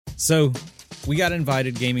So we got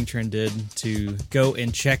invited, Gaming Trend did, to go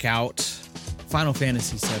and check out Final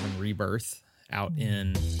Fantasy VII Rebirth out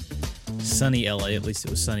in sunny LA. At least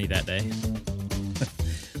it was sunny that day.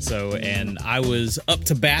 So, and I was up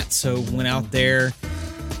to bat, so went out there,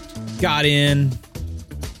 got in.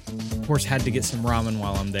 Of course, had to get some ramen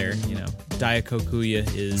while I'm there. You know,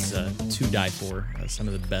 Daikokuya is to die for. Some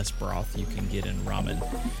of the best broth you can get in ramen.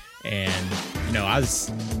 And, you know,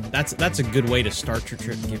 that's a good way to start your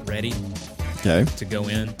trip and get ready to go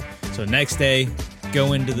in. So next day,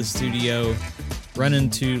 go into the studio, run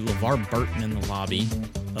into LeVar Burton in the lobby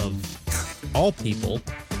of all people.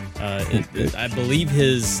 I believe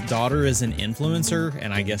his daughter is an influencer,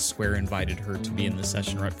 and I guess Square invited her to be in the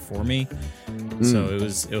session right before me. So it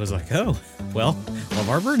was like, oh, well,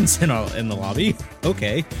 LeVar Burton's in the lobby.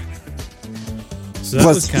 Okay. So that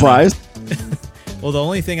was surprised. Well, the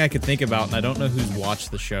only thing I could think about, and I don't know who's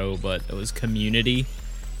watched the show, but it was Community,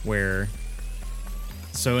 where...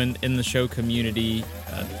 So in the show Community,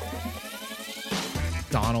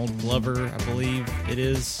 Donald Glover, I believe it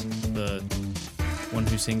is, the one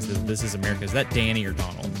who sings the This Is America. Is that Danny or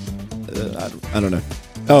Donald? I don't know.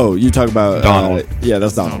 Oh, you talk about... Donald. Yeah,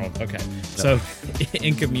 that's Donald. Okay. So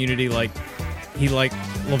in Community, like, he like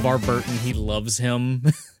LeVar Burton, he loves him,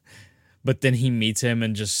 but then he meets him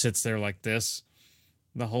and just sits there like this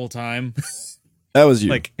the whole time. That was you.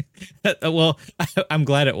 Like, well, I'm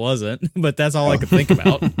glad it wasn't, but that's all I could think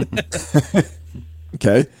about.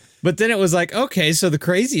 Okay. But then it was like, okay, so the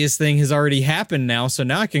craziest thing has already happened now, so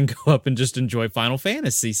now I can go up and just enjoy Final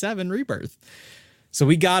Fantasy VII Rebirth. So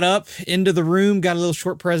we got up into the room, got a little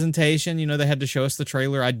short presentation. You know, they had to show us the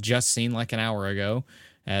trailer I'd just seen like an hour ago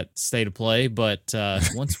at State of Play. But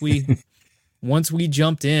once we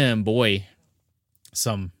jumped in, boy,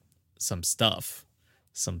 some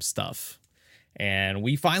stuff. And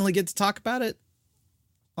we finally get to talk about it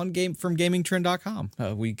on from gamingtrend.com.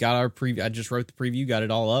 We got our preview. I just wrote the preview, got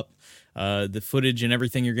it all up. The footage and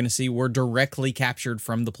everything you're going to see were directly captured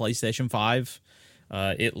from the PlayStation 5.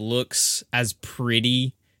 It looks as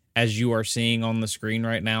pretty as you are seeing on the screen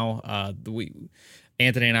right now.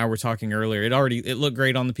 Anthony and I were talking earlier. It looked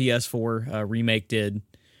great on the PS4. Remake did.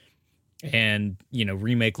 And, you know,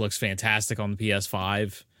 Remake looks fantastic on the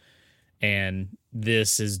PS5. And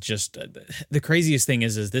this is just the craziest thing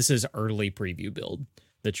is this is early preview build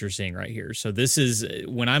that you're seeing right here. So this is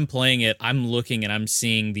when I'm playing it, I'm looking and I'm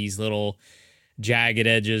seeing these little jagged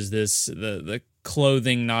edges, the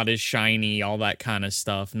clothing not as shiny, all that kind of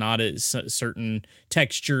stuff, not as certain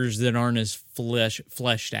textures that aren't as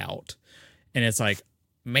fleshed out. And it's like,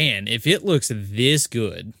 man, if it looks this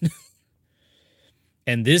good,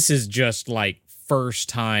 and this is just like first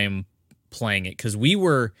time playing it, because we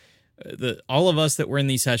were... all of us that were in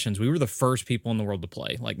these sessions, we were the first people in the world to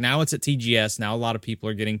play. Like now it's at TGS. Now a lot of people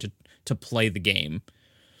are getting to play the game.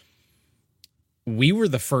 We were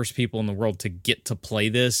the first people in the world to get to play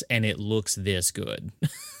this, and it looks this good.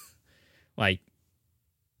 Like,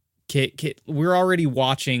 we're already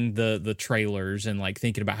watching the trailers and like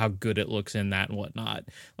thinking about how good it looks in that and whatnot.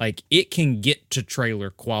 Like it can get to trailer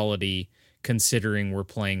quality considering we're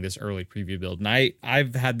playing this early preview build. And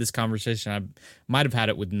I've had this conversation. I might have had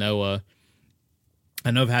it with Noah. I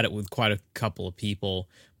know I've had it with quite a couple of people,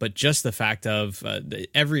 but just the fact of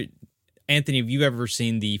Anthony, have you ever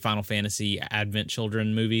seen the Final Fantasy Advent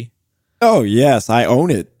Children movie? Oh, yes. I own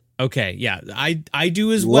it. Okay. Yeah, I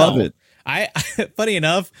do as well. Love it. Funny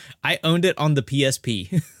enough, I owned it on the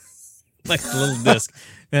PSP, like the little disc.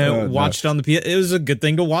 Watched on the PS. It was a good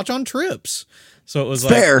thing to watch on trips. So it was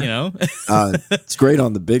fair. Like, you know, it's great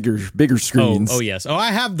on the bigger screens. Oh yes. Oh,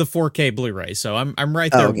 I have the 4K Blu-ray, so I'm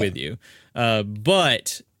right there with you.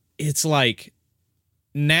 But it's like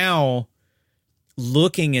now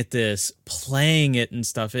looking at this, playing it and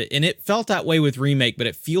stuff, and it felt that way with Remake, but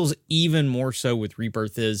it feels even more so with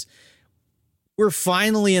Rebirth. Is we're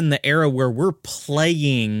finally in the era where we're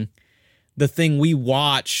playing the thing we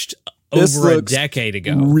watched over a decade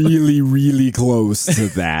ago. Really, really close to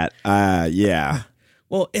that. Yeah.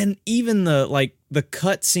 Well, and even the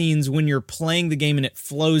cutscenes when you're playing the game and it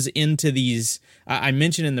flows into these, I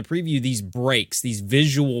mentioned in the preview, these breaks, these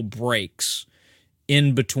visual breaks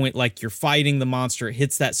in between, like you're fighting the monster, it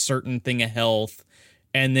hits that certain thing of health,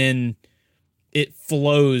 and then it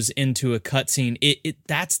flows into a cutscene.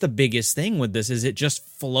 That's the biggest thing with this, is it just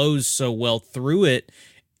flows so well through it.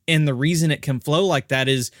 And the reason it can flow like that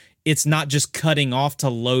is it's not just cutting off to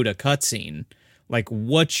load a cutscene. Like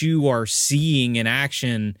what you are seeing in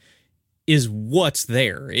action is what's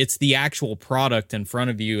there. It's the actual product in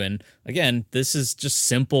front of you. And again, this is just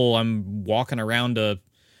simple. I'm walking around a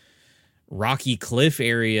rocky cliff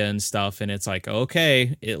area and stuff, and it's like,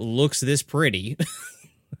 okay, it looks this pretty.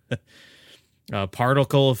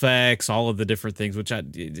 Particle effects, all of the different things, which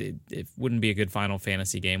it wouldn't be a good Final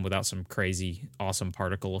Fantasy game without some crazy, awesome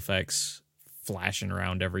particle effects flashing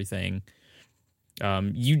around everything.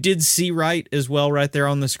 You did see right as well right there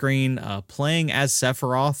on the screen, playing as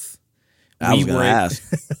Sephiroth. I was going to ask.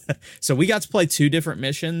 So we got to play 2 different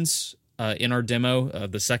missions in our demo.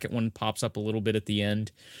 The second one pops up a little bit at the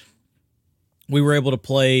end. We were able to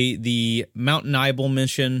play the Mountain Eyeball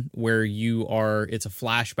mission where it's a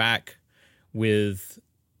flashback with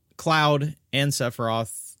Cloud and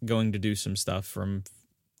Sephiroth going to do some stuff from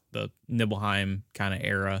the Nibelheim kind of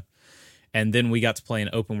era. And then we got to play an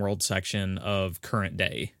open world section of current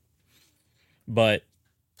day. But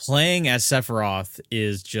playing as Sephiroth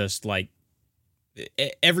is just like,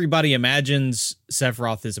 everybody imagines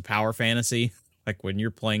Sephiroth is a power fantasy, like when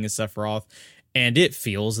you're playing as Sephiroth, and it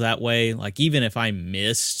feels that way. Like even if I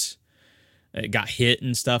got hit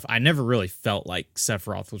and stuff, I never really felt like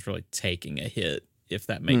Sephiroth was really taking a hit, if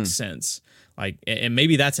that makes sense. Like, and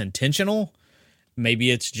maybe that's intentional.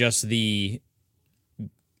 Maybe it's just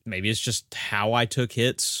how I took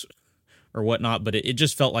hits or whatnot, but it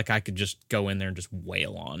just felt like I could just go in there and just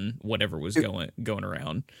wail on whatever was going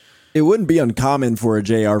around. It wouldn't be uncommon for a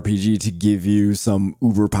JRPG to give you some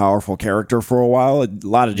uber powerful character for a while. A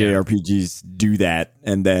lot of JRPGs do that,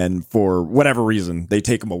 and then for whatever reason, they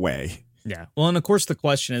take them away. Yeah. Well, and of course the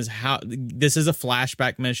question is how this is a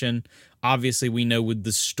flashback mission. Obviously, we know with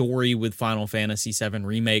the story with Final Fantasy VII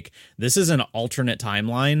Remake, this is an alternate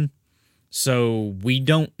timeline. So we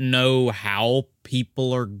don't know how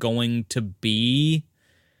people are going to be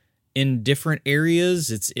in different areas.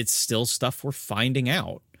 It's still stuff we're finding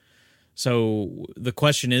out. So the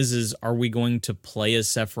question is are we going to play as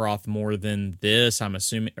Sephiroth more than this? I'm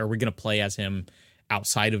assuming, are we going to play as him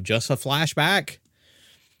outside of just a flashback?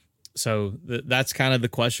 So that's kind of the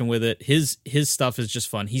question with it. His stuff is just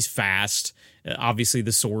fun. He's fast. Obviously,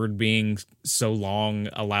 the sword being so long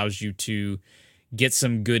allows you to get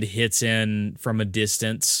some good hits in from a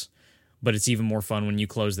distance, but it's even more fun when you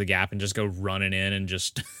close the gap and just go running in and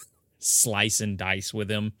just slice and dice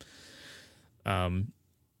with him.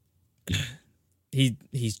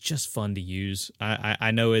 He's just fun to use.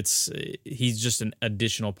 I know he's just an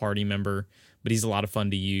additional party member, but he's a lot of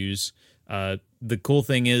fun to use. The cool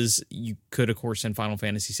thing is you could, of course, in Final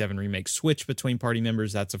Fantasy VII Remake, switch between party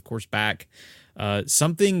members. That's, of course, back.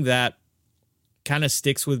 Something that kind of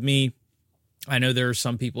sticks with me, I know there are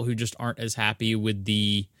some people who just aren't as happy with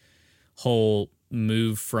the whole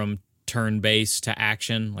move from turn-based to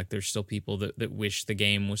action. Like, there's still people that wish the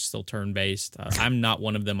game was still turn-based. I'm not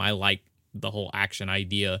one of them. I like the whole action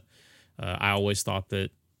idea. I always thought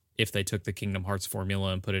that if they took the Kingdom Hearts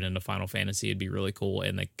formula and put it into Final Fantasy, it'd be really cool,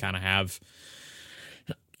 and they kind of have.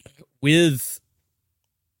 With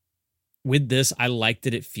this, I like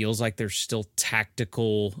that it feels like there's still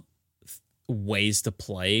tactical ways to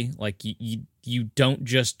play. Like, you don't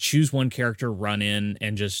just choose one character, run in,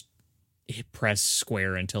 and just press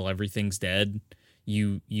square until everything's dead.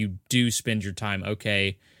 You do spend your time,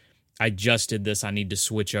 okay, I just did this, I need to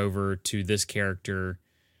switch over to this character,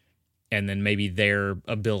 and then maybe their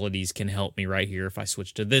abilities can help me right here. If I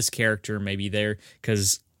switch to this character, maybe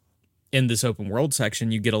because in this open world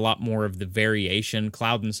section, you get a lot more of the variation.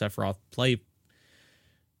 Cloud and Sephiroth play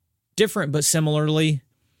different but similarly,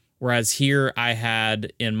 whereas here I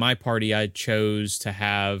had, in my party, I chose to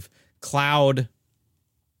have Cloud,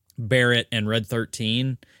 Barrett, and Red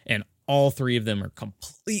 13, and all three of them are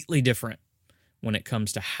completely different when it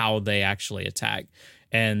comes to how they actually attack.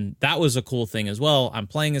 And that was a cool thing as well. I'm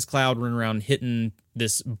playing as Cloud, running around hitting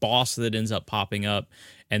this boss that ends up popping up,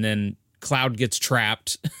 and then Cloud gets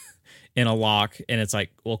trapped in a lock, and it's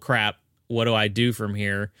like, well, crap, what do I do from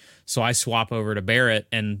here? So I swap over to Barrett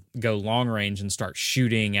and go long range and start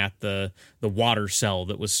shooting at the water cell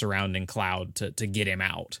that was surrounding Cloud to get him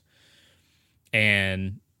out.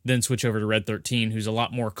 And then switch over to Red 13, who's a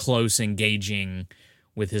lot more close, engaging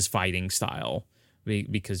with his fighting style.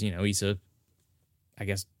 Because, he's I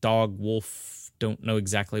guess, dog, wolf, don't know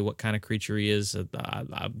exactly what kind of creature he is.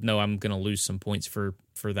 I know I'm going to lose some points for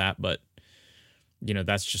that, but,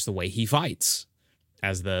 that's just the way he fights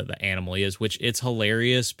as the animal he is, which it's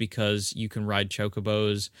hilarious because you can ride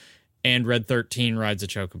chocobos, and Red 13 rides a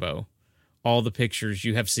chocobo. All the pictures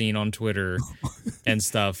you have seen on Twitter and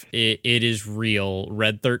stuff, it is real.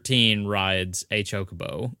 Red 13 rides a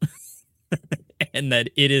chocobo. And that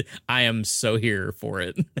it is, I am so here for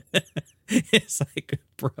it. It's like,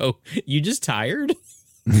 bro, you just tired?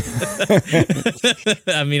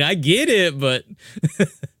 I mean, I get it, but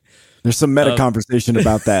There's some meta conversation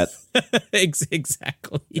about that.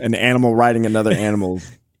 Exactly. An animal riding another animal.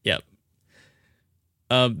 Yep.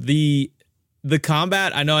 The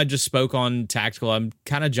combat, I know I just spoke on tactical. I'm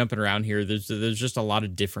kind of jumping around here. There's just a lot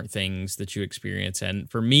of different things that you experience. And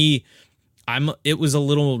for me, it was a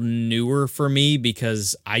little newer for me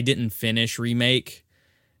because I didn't finish Remake,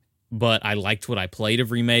 but I liked what I played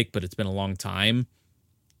of Remake, but it's been a long time.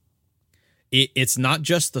 It's not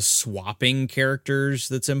just the swapping characters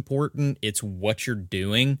that's important, it's what you're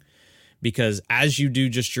doing. Because as you do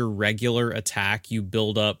just your regular attack, you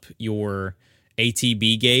build up your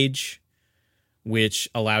ATB gauge, which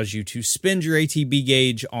allows you to spend your ATB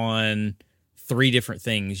gauge on 3 different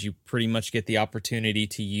things. You pretty much get the opportunity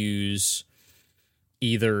to use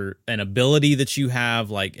either an ability that you have,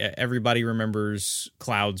 like everybody remembers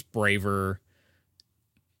Cloud's Braver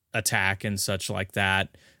attack and such like that.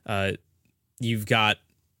 You've got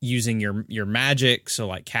using your magic, so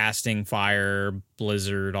like casting, fire,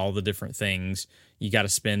 blizzard, all the different things. You got to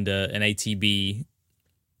spend an ATB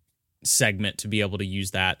segment to be able to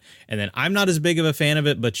use that. And then I'm not as big of a fan of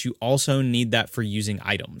it, but you also need that for using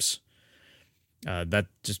items. That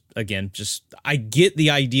just, again, I get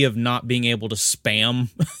the idea of not being able to spam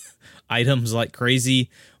items like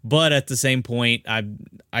crazy, but at the same point,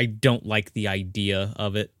 I don't like the idea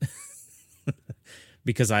of it.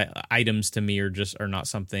 Because items to me are not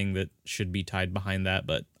something that should be tied behind that,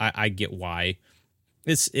 but I get why.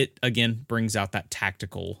 It again brings out that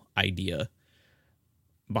tactical idea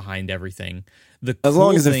behind everything. As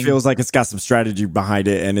long as it feels like it's got some strategy behind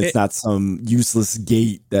it and it's not some useless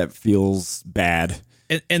gate that feels bad.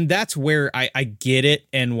 And that's where I get it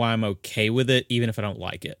and why I'm okay with it, even if I don't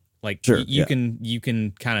like it. Like, sure, you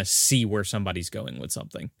can kind of see where somebody's going with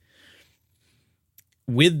something.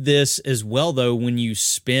 With this as well, though, when you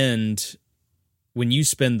spend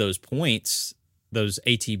those points, those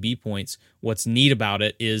ATB points, what's neat about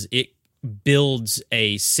it is it builds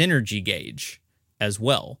a synergy gauge as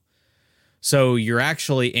well. So you're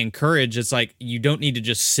actually encouraged. It's like you don't need to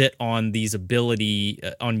just sit on these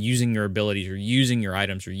on using your abilities or using your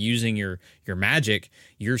items or using your magic.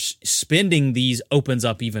 You're spending these opens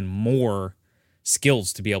up even more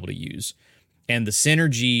skills to be able to use. And the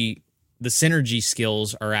synergy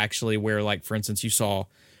skills are actually where, like, for instance, you saw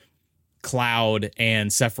Cloud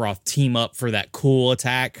and Sephiroth team up for that cool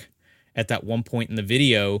attack at that one point in the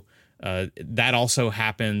video. That also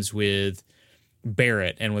happens with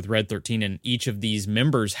Barrett and with Red 13, and each of these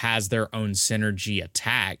members has their own synergy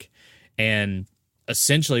attack. And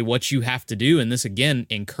essentially what you have to do, and this again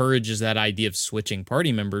encourages that idea of switching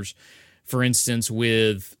party members. For instance,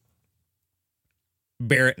 with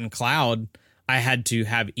Barrett and Cloud, I had to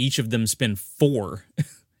have each of them spend 4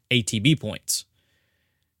 ATB points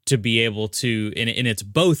to be able to, and it's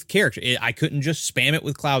both characters. I couldn't just spam it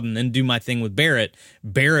with Cloud and then do my thing with Barrett.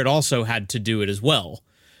 Barrett also had to do it as well.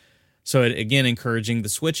 So again, encouraging the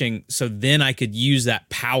switching. So then I could use that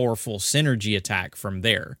powerful synergy attack from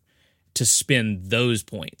there to spend those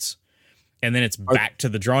points. And then it's back to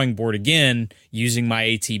the drawing board again, using my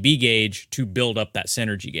ATB gauge to build up that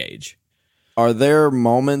synergy gauge. Are there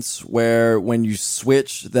moments where when you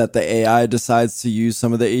switch that the AI decides to use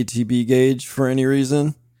some of the ATB gauge for any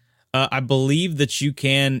reason? I believe that you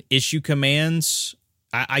can issue commands.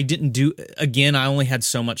 I didn't do, again, I only had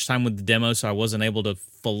so much time with the demo, so I wasn't able to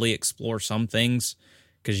fully explore some things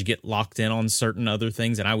because you get locked in on certain other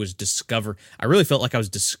things. And I really felt like I was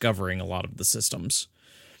discovering a lot of the systems.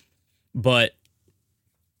 But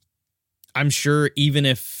I'm sure even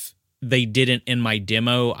if they didn't in my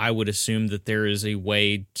demo, I would assume that there is a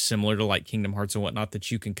way similar to like Kingdom Hearts and whatnot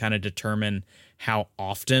that you can kind of determine how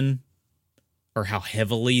often or how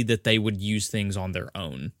heavily that they would use things on their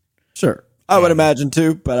own. Sure. I would imagine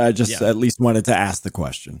too, but I just at least wanted to ask the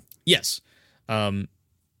question. Yes.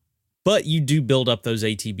 But you do build up those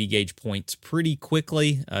ATB gauge points pretty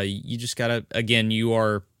quickly. You just gotta, again,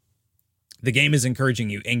 the game is encouraging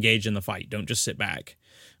you, engage in the fight. Don't just sit back.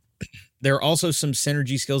 There are also some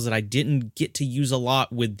synergy skills that I didn't get to use a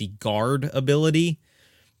lot with the guard ability.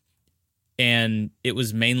 And it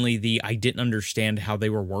was mainly I didn't understand how they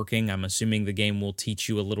were working. I'm assuming the game will teach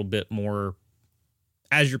you a little bit more.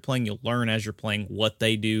 As you're playing, you'll learn as you're playing what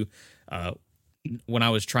they do. When I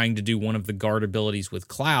was trying to do one of the guard abilities with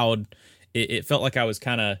Cloud, it felt like I was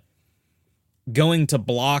kind of going to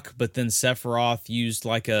block, but then Sephiroth used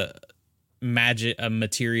like a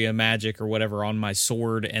materia magic or whatever on my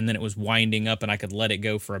sword, and then it was winding up and I could let it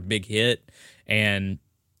go for a big hit. And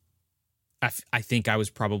I think I was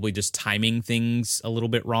probably just timing things a little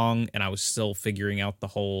bit wrong, and I was still figuring out the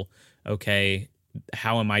whole, okay,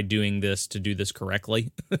 how am I doing this to do this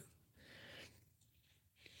correctly?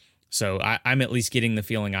 So I'm at least getting the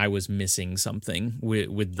feeling I was missing something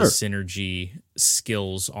with the synergy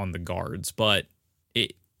skills on the guards. But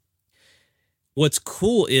what's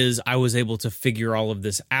cool is I was able to figure all of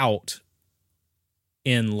this out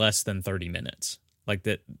in less than 30 minutes. Like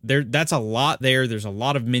that's a lot there. There's a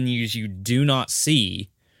lot of menus you do not see.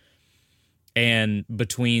 And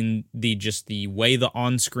between the way the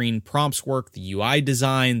on-screen prompts work, the UI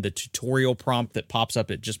design, the tutorial prompt that pops up,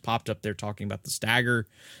 it just popped up there talking about the stagger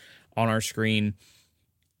on our screen.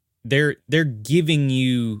 They're giving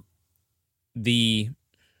you and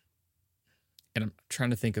I'm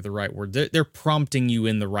trying to think of the right word. They're prompting you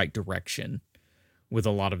in the right direction with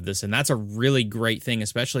a lot of this, and that's a really great thing,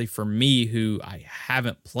 especially for me who I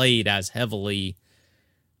haven't played as heavily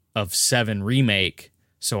of 7 Remake.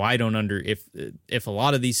 So I don't if a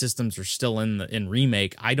lot of these systems are still in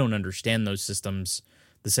Remake, I don't understand those systems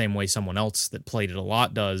the same way someone else that played it a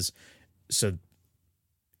lot does. So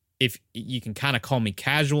if you can kind of call me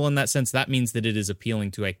casual in that sense, that means that it is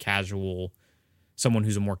appealing to someone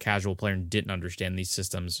who's a more casual player and didn't understand these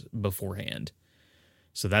systems beforehand.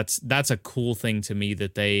 So that's a cool thing to me,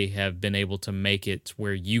 that they have been able to make it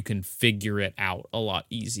where you can figure it out a lot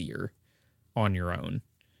easier on your own.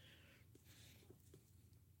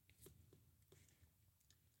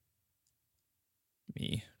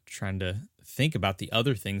 Me trying to think about the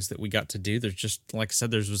other things that we got to do. There's just, like I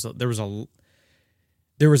said, there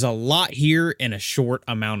was a lot here in a short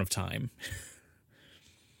amount of time.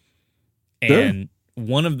 And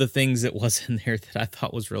one of the things that was in there that I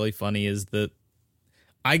thought was really funny is that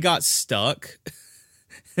I got stuck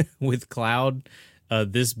with Cloud.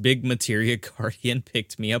 This big materia guardian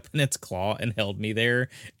picked me up in its claw and held me there.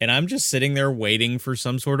 And I'm just sitting there waiting for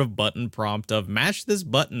some sort of button prompt of mash this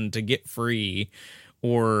button to get free,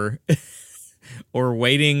 or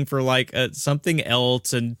waiting for like something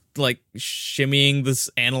else and like shimmying this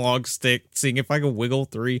analog stick, seeing if I can wiggle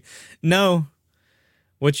 3. No,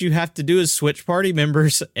 what you have to do is switch party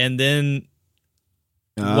members, and then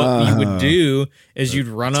what you would do is you'd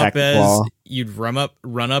run up as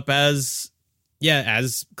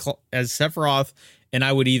Sephiroth, and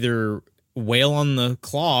I would either wail on the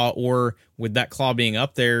claw, or with that claw being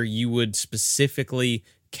up there, you would specifically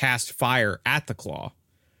cast fire at the claw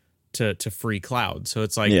to free Cloud. So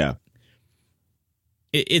it's like,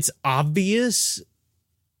 it's obvious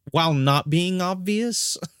while not being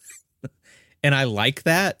obvious. And I like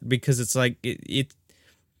that, because it's like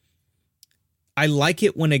I like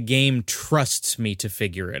it when a game trusts me to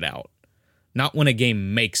figure it out, not when a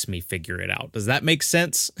game makes me figure it out. Does that make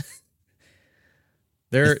sense?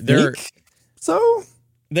 I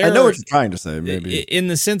know what you're trying to say, maybe. In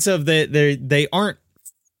the sense of they aren't,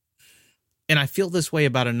 and I feel this way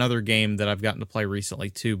about another game that I've gotten to play recently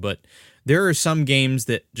too, but there are some games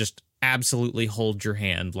that just absolutely hold your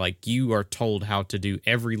hand. Like, you are told how to do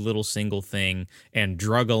every little single thing and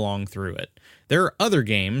drug along through it. There are other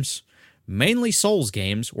games, mainly Souls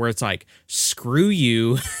games, where it's like, screw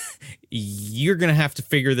you, you're going to have to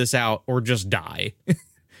figure this out or just die.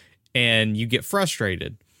 And you get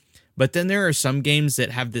frustrated. But then there are some games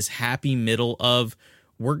that have this happy middle of,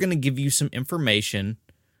 we're going to give you some information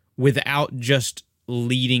without just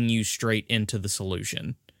leading you straight into the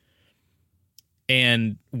solution.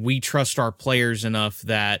 And we trust our players enough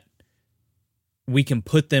that we can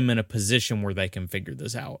put them in a position where they can figure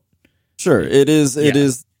this out. Sure, it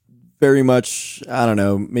is very much, I don't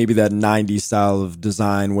know, maybe that 90s style of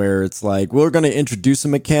design where it's like, we're going to introduce a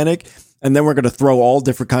mechanic, and then we're going to throw all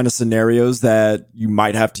different kind of scenarios that you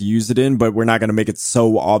might have to use it in, but we're not going to make it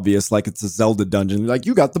so obvious like it's a Zelda dungeon. Like,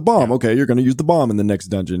 you got the bomb. Yeah. Okay, you're going to use the bomb in the next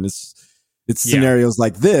dungeon. It's scenarios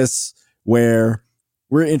like this where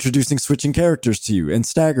we're introducing switching characters to you and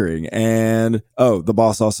staggering. And, the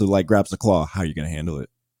boss also like grabs a claw. How are you going to handle it?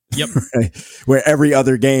 Yep. Right? Where every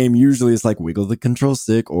other game usually is like wiggle the control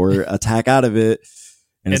stick or attack out of it.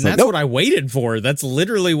 And that's like, nope. What I waited for. That's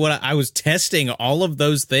literally what I was testing, all of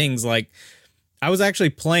those things. Like, I was actually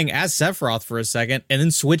playing as Sephiroth for a second and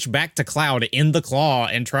then switch back to Cloud in the claw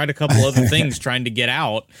and tried a couple other things trying to get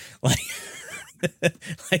out. Like,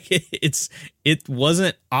 it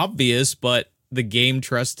wasn't obvious, but the game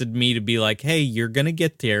trusted me to be like, hey, you're going to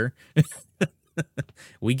get there.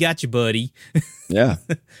 We got you, buddy. Yeah.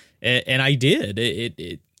 And I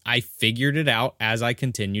did. I figured it out as I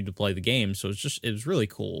continued to play the game. So it was really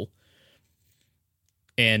cool.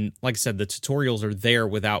 And like I said, the tutorials are there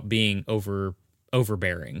without being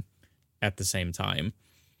overbearing at the same time.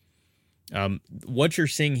 What you're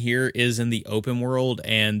seeing here is in the open world,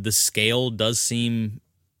 and the scale does seem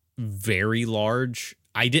very large.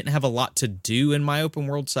 I didn't have a lot to do in my open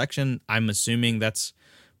world section. I'm assuming that's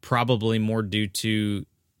probably more due to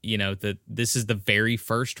that this is the very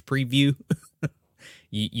first preview.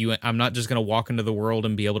 I'm not just going to walk into the world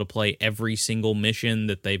and be able to play every single mission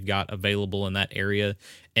that they've got available in that area.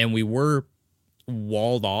 And we were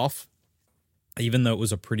walled off, even though it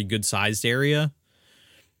was a pretty good sized area.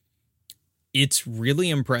 It's really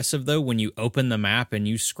impressive, though, when you open the map and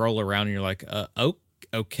you scroll around and you're like,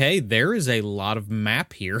 okay, there is a lot of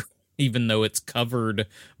map here, even though it's covered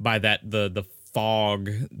by the fog,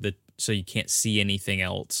 so you can't see anything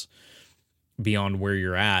else beyond where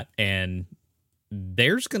you're at. And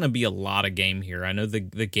there's going to be a lot of game here. I know the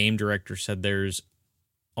game director said there's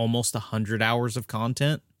almost 100 hours of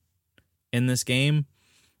content in this game.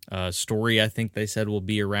 Story, I think they said, will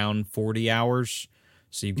be around 40 hours.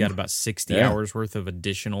 So you've got about 60 hours worth of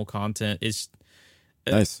additional content. It's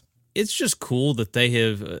nice. It's just cool that they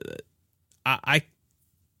have. I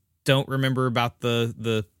don't remember about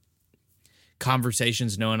the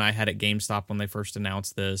conversations Noah and I had at GameStop when they first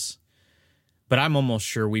announced this, but I'm almost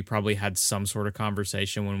sure we probably had some sort of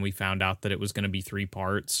conversation when we found out that it was going to be 3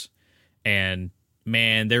 parts. And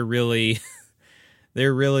man, they're really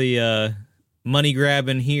money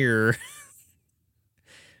grabbing here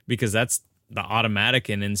because that's the automatic.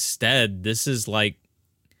 And instead, this is like,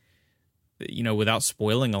 without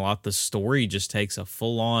spoiling a lot, the story just takes a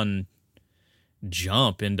full on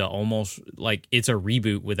jump into almost like it's a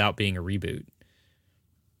reboot without being a reboot.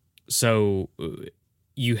 So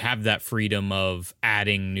you have that freedom of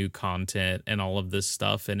adding new content and all of this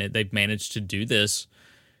stuff, and they've managed to do this,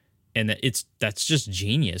 and that's just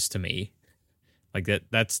genius to me. Like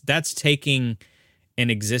that's taking an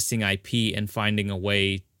existing IP and finding a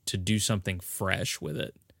way to do something fresh with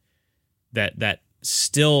it that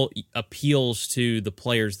still appeals to the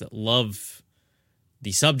players that love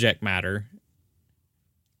the subject matter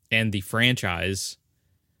and the franchise,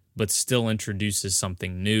 but still introduces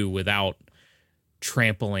something new without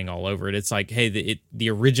trampling all over it. It's like, hey, the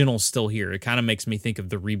original's still here. It kind of makes me think of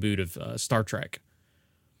the reboot of Star Trek.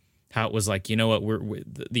 How it was like, you know what,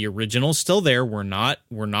 the original's still there. We're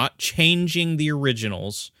not changing the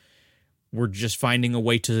originals. We're just finding a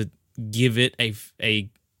way to give it the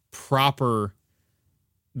proper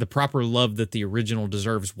love that the original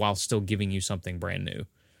deserves while still giving you something brand new.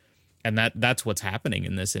 And that's what's happening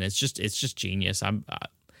in this, and it's just genius.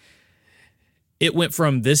 It went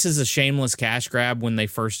from this is a shameless cash grab when they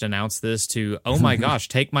first announced this to, oh my gosh,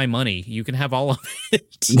 take my money. You can have all of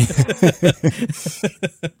it.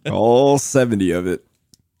 All 70 of it.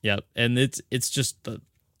 Yep. And it's just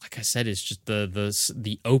like I said, it's just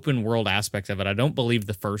the open world aspect of it. I don't believe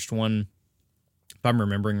the first one, if I'm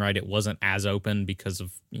remembering right, it wasn't as open because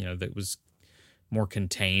of, that was more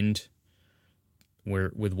contained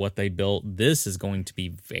with what they built. This is going to be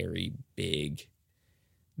very big.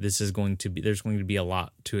 There's going to be a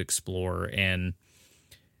lot to explore. And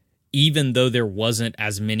even though there wasn't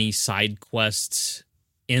as many side quests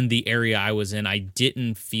in the area I was in, I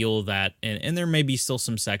didn't feel that, and there may be still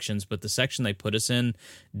some sections, but the section they put us in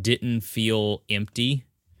didn't feel empty.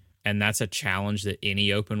 And that's a challenge that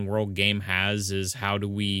any open world game has, is how do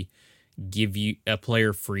we give you a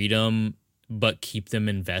player freedom, but keep them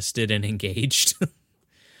invested and engaged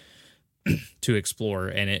to explore.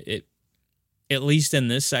 And it at least in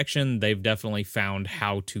this section, they've definitely found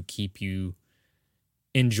how to keep you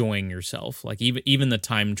enjoying yourself. Like even the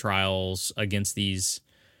time trials against these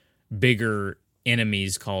bigger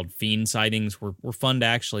enemies called fiend sightings were fun to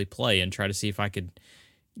actually play and try to see if I could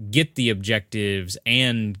get the objectives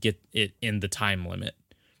and get it in the time limit.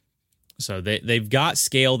 So they've got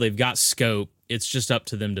scale, they've got scope. It's just up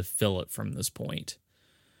to them to fill it from this point.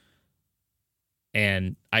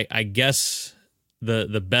 And I guess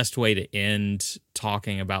the best way to end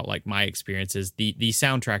talking about like my experience is the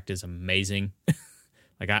soundtrack is amazing.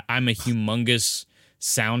 Like I'm a humongous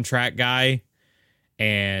soundtrack guy,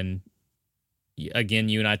 and again,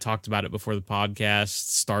 you and I talked about it before the podcast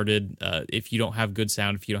started. If you don't have good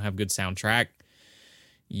sound, if you don't have good soundtrack,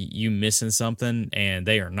 you missing something, and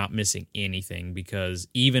they are not missing anything, because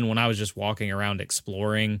even when I was just walking around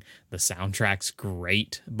exploring, the soundtrack's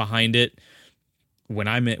great behind it.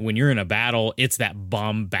 When you're in a battle, it's that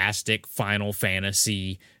bombastic Final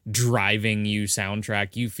Fantasy driving you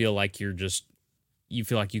soundtrack. You feel like you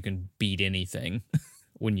can beat anything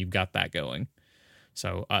when you've got that going.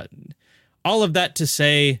 So all of that to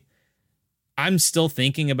say, I'm still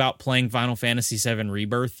thinking about playing Final Fantasy VII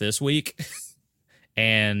Rebirth this week.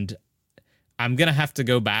 And I'm going to have to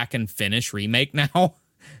go back and finish Remake now,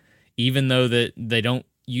 even though that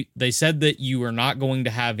they said that you are not going to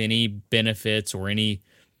have any benefits or any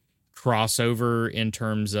crossover in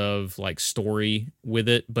terms of like story with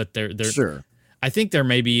it, but they're sure. I think there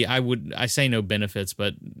may be, I say no benefits,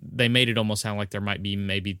 but they made it almost sound like there might be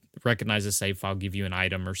maybe recognize a save file, give you an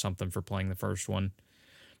item or something for playing the first one.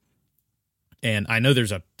 And I know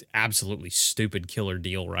there's a absolutely stupid killer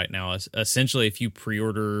deal right now. Essentially, if you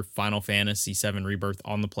pre-order Final Fantasy VII Rebirth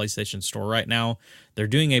on the PlayStation Store right now, they're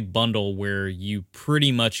doing a bundle where you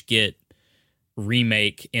pretty much get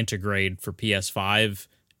Remake Integrate for PS5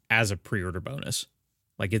 as a pre-order bonus.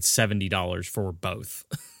 Like it's $70 for both.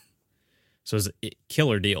 So it's a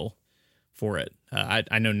killer deal for it.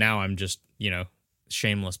 I know now I'm just,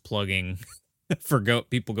 shameless plugging for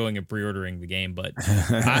people going and pre-ordering the game, but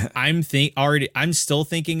I'm still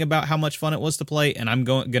thinking about how much fun it was to play, and I'm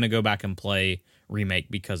going to go back and play Remake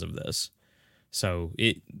because of this. So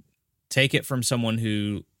take it from someone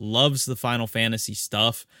who loves the Final Fantasy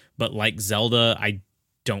stuff, but like Zelda, I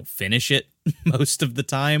don't finish it most of the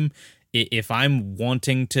time. If I'm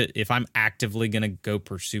actively going to go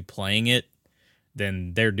pursue playing it,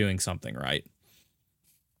 then they're doing something right.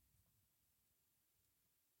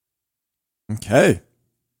 Okay.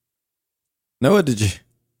 Noah,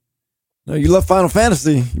 No, you love Final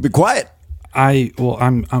Fantasy. You be quiet.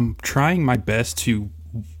 I'm trying my best to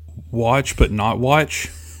watch but not watch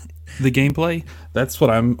the gameplay. That's what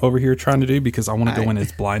I'm over here trying to do because I want to go in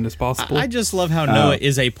as blind as possible. I just love how Noah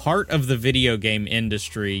is a part of the video game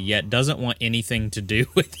industry yet doesn't want anything to do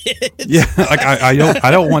with it. Yeah, like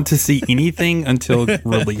I don't want to see anything until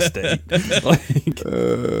release date.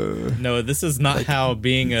 No, this is not how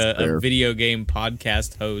being a video game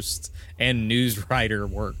podcast host and news writer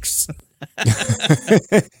works.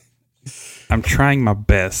 I'm trying my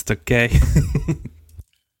best, okay?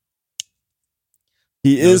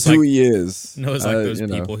 He is who he is. Noah's like those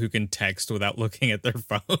people who can text without looking at their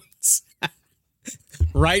phones.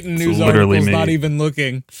 Writing news articles, not even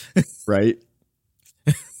looking. Right?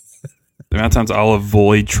 The amount of times I'll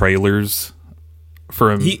avoid trailers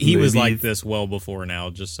for a movie. He was like this well before now,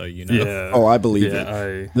 just so you know. Yeah. Oh, I believe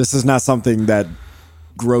it. This is not something that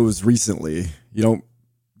grows recently. You don't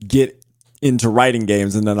get into writing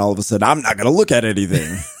games and then all of a sudden, I'm not going to look at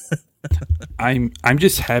anything. I'm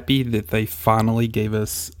just happy that they finally gave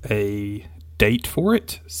us a date for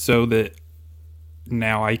it so that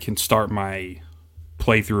now I can start my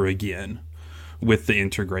playthrough again with the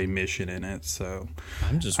Intergrade mission in it. So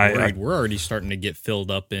I'm just worried. We're already starting to get filled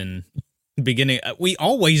up in beginning.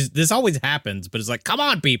 This always happens, but it's like, come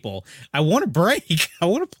on, people. I want a break. I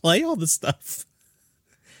want to play all this stuff.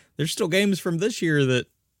 There's still games from this year that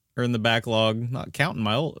are in the backlog, not counting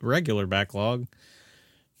my old regular backlog.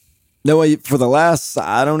 No, for the last, 2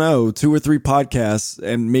 or 3 podcasts,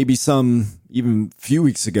 and maybe some even a few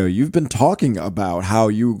weeks ago, you've been talking about how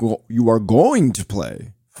you are going to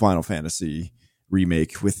play Final Fantasy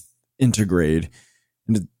Remake with Intergrade.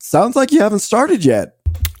 And it sounds like you haven't started yet.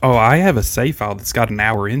 Oh, I have a save file that's got an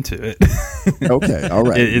hour into it. Okay, all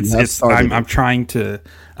right.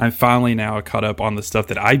 I'm finally now caught up on the stuff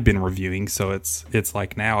that I've been reviewing, so it's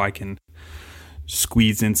like now I can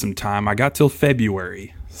squeeze in some time. I got till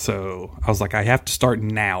February. So I was like, I have to start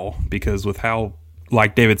now because with how,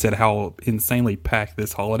 like David said, how insanely packed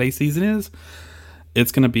this holiday season is,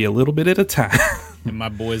 it's going to be a little bit at a time. And my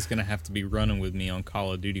boy's going to have to be running with me on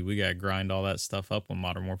Call of Duty. We got to grind all that stuff up when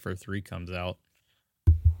Modern Warfare 3 comes out.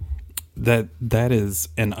 That is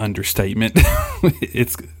an understatement.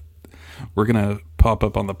 We're going to pop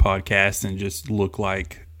up on the podcast and just look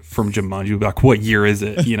like from Jumanji, like, what year is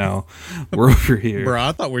it? We're over here. Bro,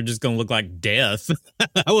 I thought we were just going to look like death.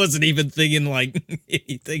 I wasn't even thinking like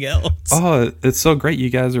anything else. Oh, it's so great. You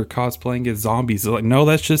guys are cosplaying as zombies. Like, no,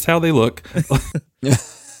 that's just how they look.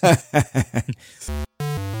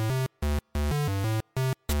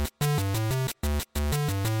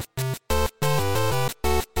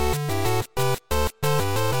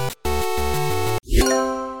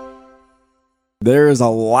 There is a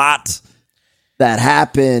lot that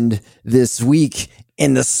happened this week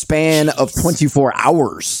in the span of 24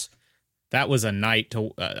 hours. That was a night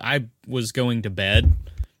I was going to bed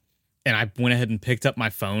and I went ahead and picked up my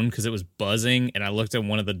phone because it was buzzing, and I looked at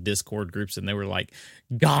one of the Discord groups and they were like,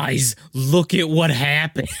 guys, look at what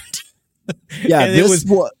happened. Yeah,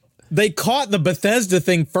 they caught the Bethesda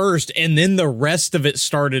thing first, and then the rest of it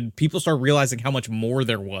people started realizing how much more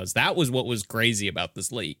there was. That was what was crazy about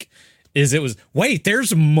this leak. Wait,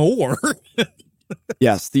 there's more.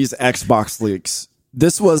 Yes, these Xbox leaks.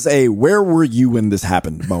 This was a where were you when this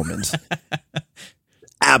happened moment.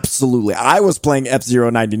 Absolutely. I was playing F-Zero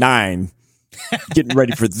 99, getting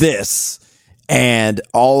ready for this, and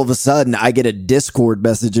all of a sudden I get a Discord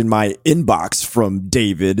message in my inbox from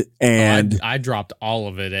David, and I dropped all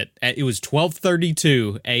of it it was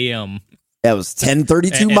 12:32 a.m. That was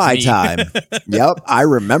 10:32 my time. Yep, I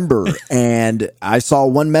remember. And I saw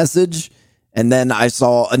one message, and then I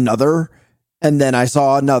saw another, and then I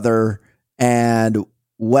saw another. And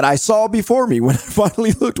what I saw before me when I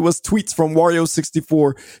finally looked was tweets from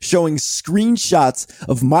Wario64 showing screenshots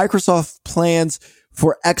of Microsoft plans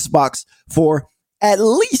for Xbox for at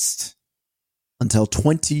least until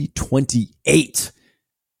 2028.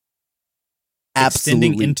 Absolutely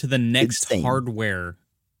extending into the next insane. hardware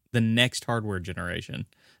generation.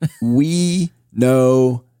 We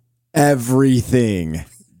know everything.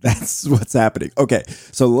 That's what's happening. Okay,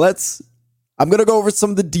 so I'm going to go over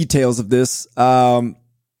some of the details of this.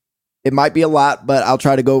 It might be a lot, but I'll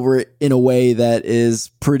try to go over it in a way that is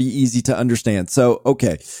pretty easy to understand. So,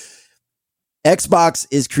 okay. Xbox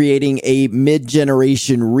is creating a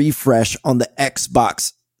mid-generation refresh on the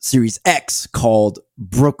Xbox Series X called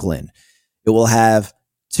Brooklyn. It will have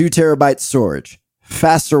 2 terabyte storage,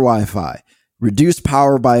 faster Wi-Fi, reduced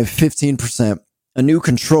power by 15%, a new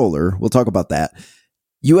controller, we'll talk about that,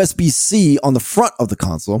 USB-C on the front of the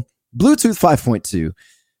console, Bluetooth 5.2,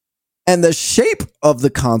 and the shape of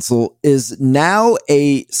the console is now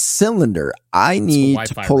a cylinder. I need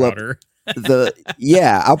to pull router. Up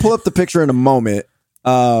I'll pull up the picture in a moment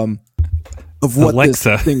of what Alexa.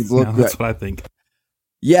 This thing looks like. That's what I think.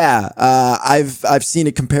 Yeah, I've seen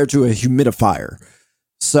it compared to a humidifier.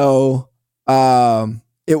 So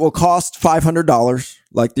it will cost $500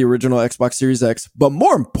 like the original Xbox Series X, but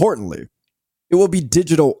more importantly, it will be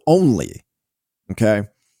digital only. Okay.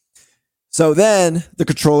 So then the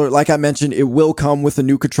controller, like I mentioned, it will come with a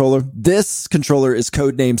new controller. This controller is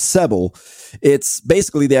codenamed Sebel. It's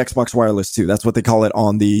basically the Xbox Wireless 2. That's what they call it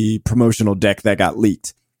on the promotional deck that got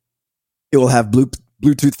leaked. It will have Bluetooth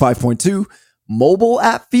 5.2, mobile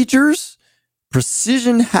app features,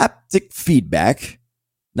 precision haptic feedback,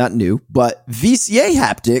 not new, but VCA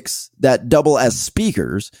haptics that double as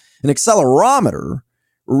speakers, an accelerometer,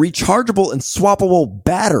 rechargeable and swappable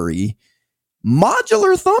battery,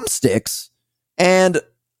 modular thumbsticks, and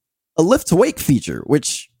a lift to wake feature,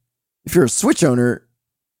 which if you're a Switch owner,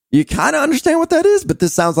 you kind of understand what that is, but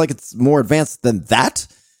this sounds like it's more advanced than that.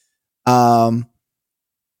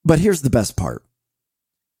 But here's the best part.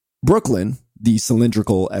 Brooklyn, the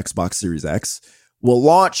cylindrical Xbox Series X, will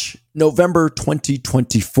launch November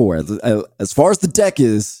 2024. As far as the deck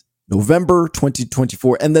is, November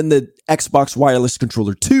 2024. And then the Xbox Wireless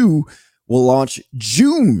Controller 2 will launch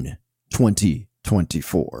June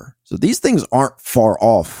 2024. So these things aren't far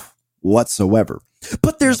off whatsoever.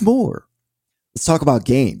 But there's more. Let's talk about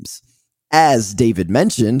games. As David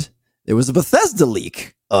mentioned, there was a Bethesda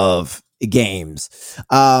leak of games.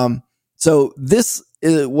 So this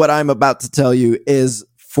is what I'm about to tell you is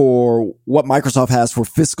for what Microsoft has for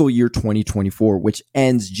fiscal year 2024, which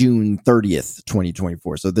ends June 30th,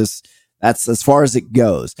 2024. So that's as far as it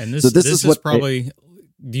goes. And this is what probably.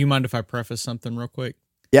 Do you mind if I preface something real quick?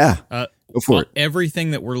 Yeah, go for it.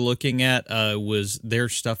 Everything that we're looking at was their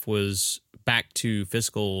stuff was back to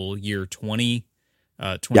fiscal year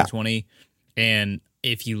 2020. And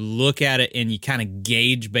if you look at it and you kind of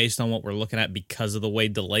gauge based on what we're looking at because of the way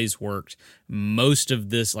delays worked, most of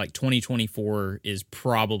this, like 2024, is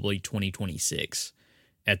probably 2026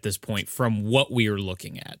 at this point from what we are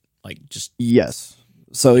looking at. Like just yes.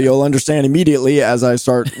 So you'll understand immediately as I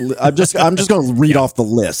start. I'm just going to read off the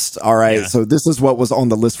list. All right. Yeah. So this is what was on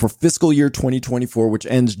the list for fiscal year 2024, which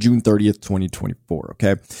ends June 30th, 2024.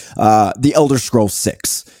 Okay. The Elder Scrolls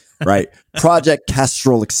 6, right? Project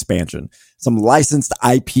Castrol expansion, some licensed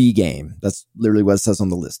IP game. That's literally what it says on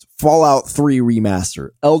the list. Fallout 3 remaster,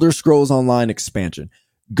 Elder Scrolls Online expansion,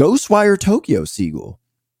 Ghostwire Tokyo sequel,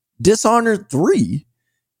 Dishonored 3,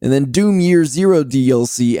 and then Doom Year Zero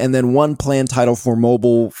DLC, and then one planned title for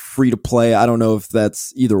mobile free to play. I don't know if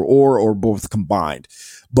that's either or both combined,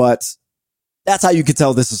 but that's how you can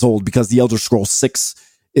tell this is old because the Elder Scrolls 6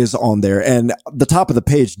 is on there. And the top of the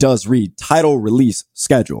page does read title release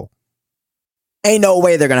schedule. Ain't no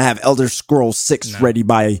way they're going to have Elder Scrolls 6 ready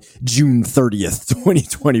by June 30th,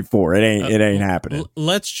 2024. It ain't happening.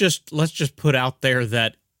 Let's just put out there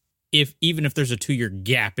that even if there's a 2-year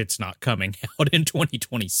gap, it's not coming out in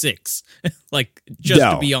 2026. Like, just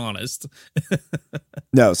to be honest.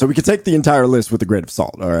 No, so we could take the entire list with a grain of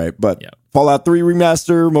salt, all right? But Fallout 3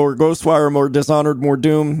 remaster, more Ghostwire, more Dishonored, more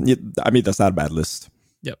Doom. I mean, that's not a bad list.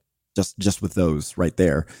 Yep. Just with those right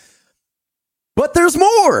there. But there's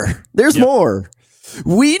more. There's more.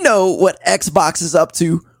 We know what Xbox is up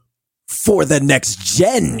to for the next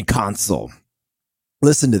gen console.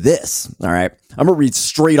 Listen to this. All right. I'm going to read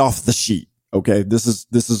straight off the sheet. Okay. This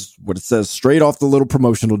is what it says straight off the little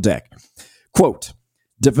promotional deck. Quote,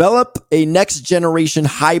 Develop a next-generation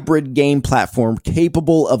hybrid game platform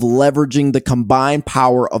capable of leveraging the combined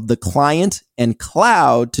power of the client and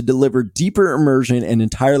cloud to deliver deeper immersion and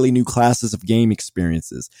entirely new classes of game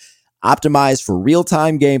experiences. Optimized for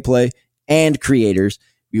real-time gameplay and creators,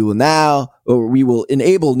 we will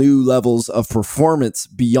enable new levels of performance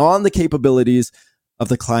beyond the capabilities of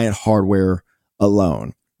the client hardware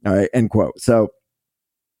alone. All right, end quote. So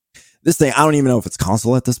this thing, I don't even know if it's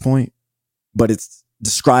console at this point, but it's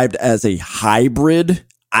described as a hybrid.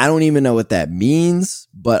 I don't even know what that means,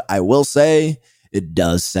 but I will say it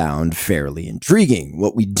does sound fairly intriguing.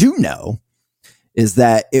 What we do know is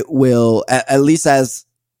that it will, at least as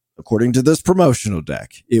according to this promotional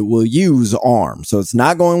deck, it will use ARM. So it's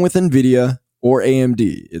not going with NVIDIA or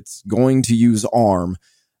AMD. It's going to use ARM.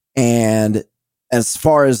 And as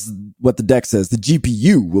far as what the deck says, the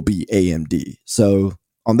GPU will be AMD. So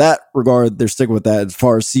on that regard, they're sticking with that. As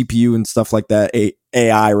far as CPU and stuff like that,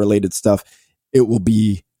 AI related stuff, it will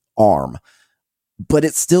be ARM. But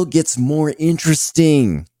it still gets more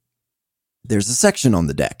interesting. There's a section on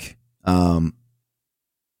the deck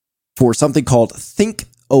for something called Think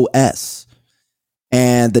OS.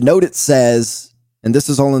 And the note it says, and this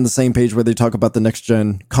is all on the same page where they talk about the next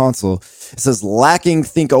gen console, it says lacking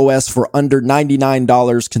Think OS for under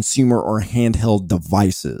 $99 consumer or handheld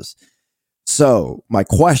devices. So my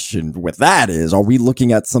question with that is, are we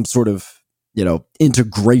looking at some sort of,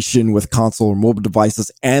 integration with console or mobile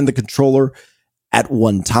devices and the controller at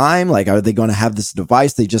one time? Like, are they going to have this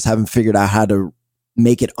device? They just haven't figured out how to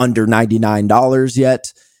make it under $99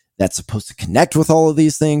 yet. That's supposed to connect with all of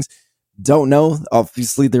these things. Don't know.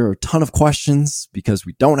 Obviously, there are a ton of questions because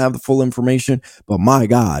we don't have the full information, but my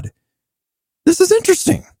God, this is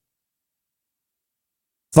interesting.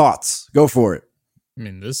 Thoughts? Go for it. I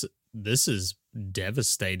mean, this is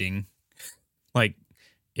devastating. Like,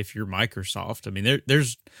 if you're Microsoft, I mean,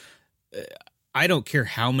 there's I don't care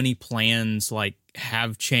how many plans like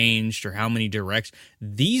have changed or how many directs.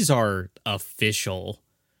 These are official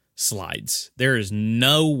slides. There is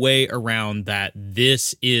no way around that.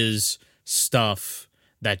 This is stuff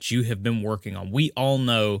that you have been working on. We all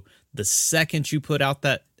know the second you put out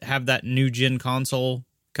have that new gen console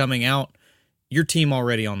coming out, your team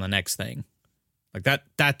already on the next thing. Like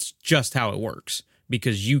that's just how it works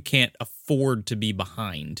because you can't afford to be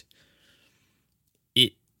behind.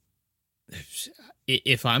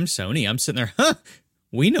 If I'm Sony, I'm sitting there,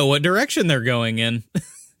 we know what direction they're going in.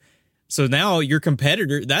 So now your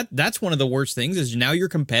competitor, that's one of the worst things is now your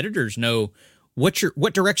competitors know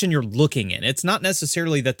what direction you're looking in. It's not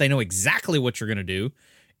necessarily that they know exactly what you're going to do.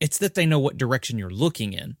 It's that they know what direction you're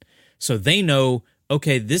looking in. So they know,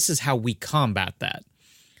 okay, this is how we combat that.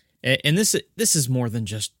 And this is more than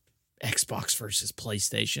just Xbox versus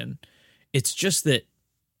PlayStation. It's just that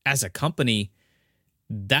as a company,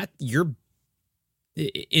 that you're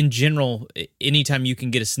in general, anytime you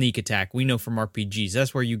can get a sneak attack, we know from RPGs,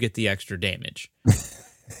 that's where you get the extra damage.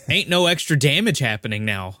 Ain't no extra damage happening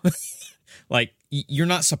now. Like, you're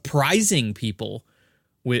not surprising people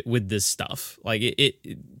with this stuff. Like,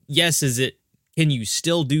 yes, can you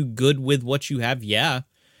still do good with what you have? Yeah.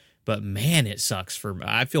 But man, it sucks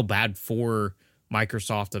I feel bad for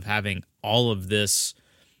Microsoft of having all of this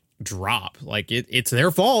drop. Like, it's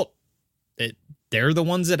their fault. They're the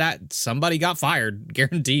ones that somebody got fired,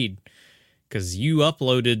 guaranteed, because you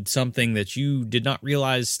uploaded something that you did not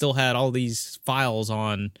realize still had all these files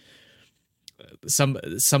on.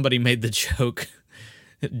 Somebody made the joke.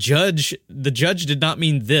 The judge did not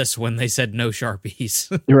mean this when they said no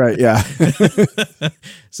Sharpies. You're right, yeah.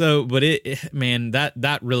 So, but man,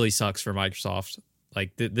 that really sucks for Microsoft.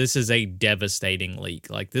 Like, this is a devastating leak.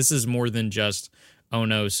 Like, this is more than just, oh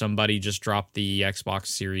no, somebody just dropped the Xbox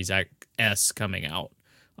Series S coming out.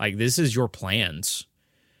 Like, this is your plans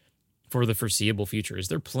for the foreseeable future. Is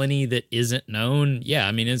there plenty that isn't known? Yeah,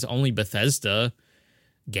 I mean, it's only Bethesda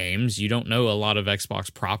games. You don't know a lot of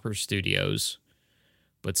Xbox proper studios.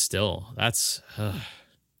 But still, that's...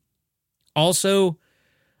 Also,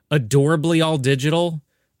 adorably all digital.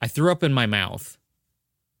 I threw up in my mouth.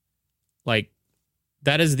 Like,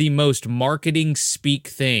 that is the most marketing speak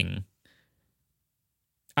thing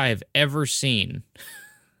I have ever seen.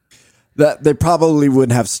 That they probably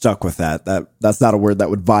wouldn't have stuck with that. That's not a word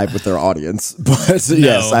that would vibe with their audience. But no.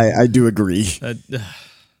 Yes, I do agree.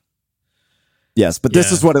 Yes, but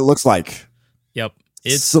this is what it looks like. Yep.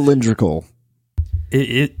 It's cylindrical.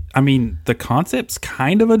 I mean, the concept's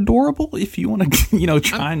kind of adorable if you want to,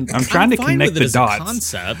 I'm trying to connect the dots.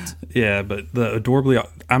 Concept. Yeah, but the adorably,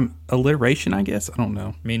 alliteration, I guess. I don't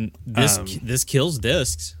know. I mean, this kills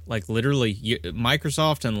discs. Like, literally,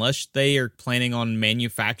 Microsoft, unless they are planning on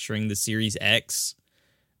manufacturing the Series X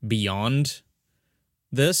beyond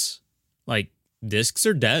this, like, discs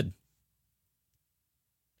are dead.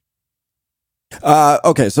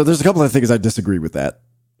 Okay, so there's a couple of things I disagree with that,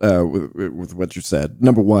 with what you said.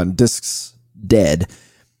 Number one, discs dead.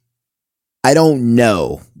 I don't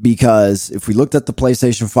know, because if we looked at the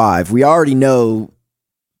PlayStation 5, we already know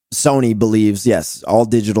Sony believes, yes, all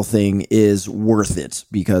digital thing is worth it,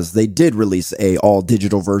 because they did release a all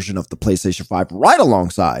digital version of the PlayStation 5 right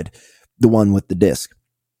alongside the one with the disc.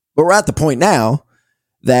 But we're at the point now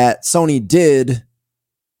that Sony did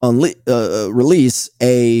release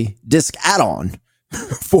a disc add-on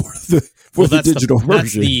for the digital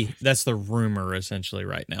version. That's the rumor essentially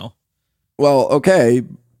right now. Well, okay.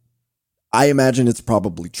 I imagine it's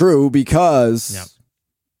probably true, because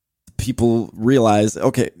people realize,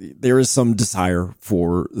 okay, there is some desire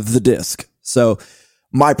for the disc. So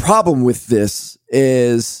my problem with this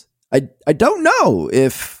is I don't know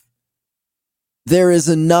if there is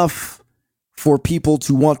enough for people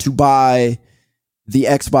to want to buy the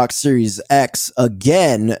Xbox Series X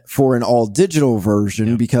again for an all digital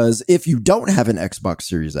version, because if you don't have an Xbox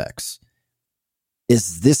Series X,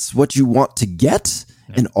 is this what you want to get?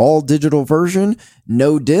 An all digital version,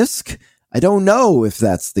 no disc? I don't know if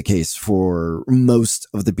that's the case for most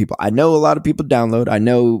of the people. I know a lot of people download. I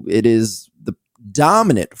know it is the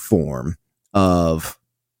dominant form of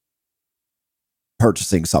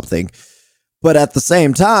purchasing something. But at the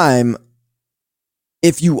same time,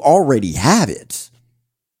 if you already have it,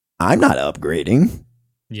 I'm not upgrading.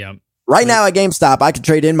 Yeah. Right now at GameStop, I could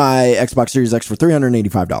trade in my Xbox Series X for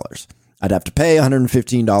 $385. I'd have to pay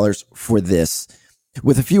 $115 for this,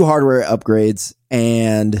 with a few hardware upgrades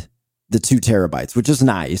and the 2 terabytes, which is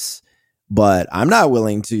nice, but I'm not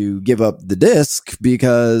willing to give up the disc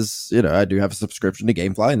because, I do have a subscription to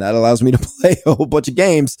GameFly, and that allows me to play a whole bunch of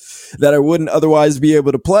games that I wouldn't otherwise be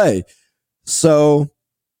able to play. So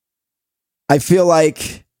I feel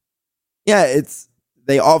like,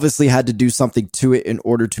 they obviously had to do something to it in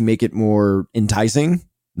order to make it more enticing.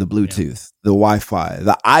 The Bluetooth, the Wi-Fi,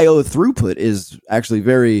 the I/O throughput is actually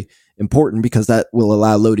very important, because that will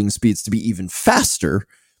allow loading speeds to be even faster.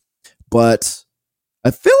 But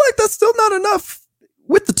I feel like that's still not enough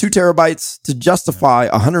with the 2 terabytes to justify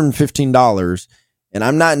 $115. And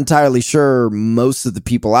I'm not entirely sure most of the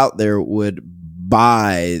people out there would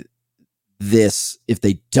buy this if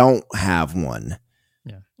they don't have one.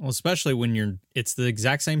 Yeah. Well, especially when it's the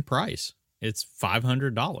exact same price. It's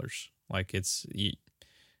 $500. Like,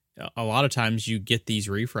 a lot of times you get these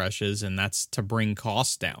refreshes, and that's to bring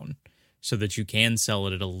costs down so that you can sell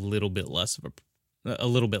it at a little bit less.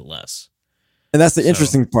 And that's the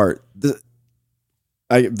interesting part.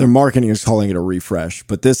 Their marketing is calling it a refresh,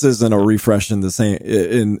 but this isn't a refresh in the same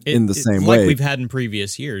same way like we've had in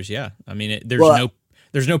previous years. Yeah, I mean,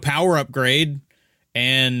 there's no power upgrade,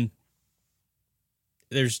 and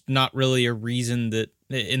there's not really a reason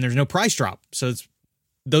and there's no price drop. So it's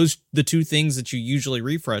the 2 things that you usually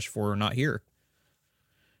refresh for are not here.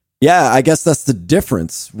 Yeah, I guess that's the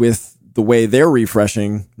difference with the way they're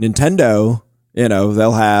refreshing. Nintendo,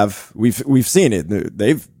 they'll have, we've seen it.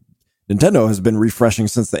 Nintendo has been refreshing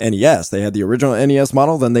since the NES. They had the original NES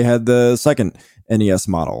model, then they had the second NES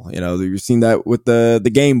model. You've seen that with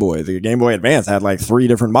the Game Boy. The Game Boy Advance had like 3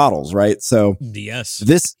 different models, right? So yes,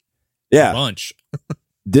 a bunch.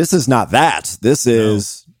 This is not that. This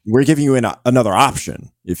is, we're giving you another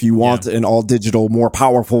option. If you want an all digital, more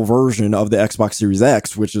powerful version of the Xbox Series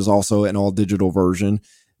X, which is also an all digital version,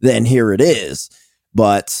 then here it is.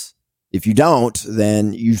 But if you don't,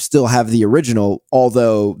 then you still have the original,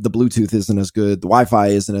 although the Bluetooth isn't as good, the Wi-Fi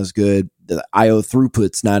isn't as good, the I/O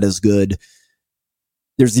throughput's not as good.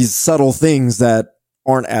 There's these subtle things that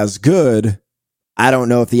aren't as good. I don't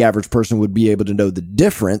know if the average person would be able to know the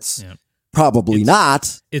difference. Yeah. Probably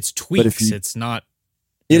not. It's tweaks. It's not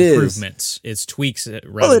improvements. It's tweaks. It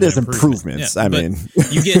is improvements. Yeah, I mean,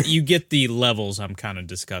 you get the levels I'm kind of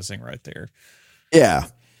discussing right there. Yeah.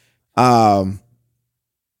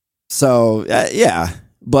 So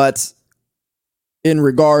but in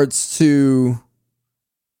regards to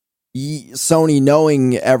Sony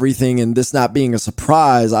knowing everything and this not being a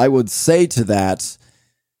surprise, I would say to that,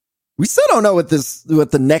 we still don't know what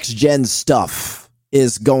the next gen stuff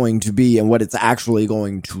is going to be and what it's actually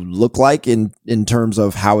going to look like in terms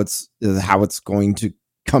of how it's going to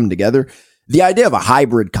come together. The idea of a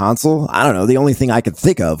hybrid console, I don't know. The only thing I can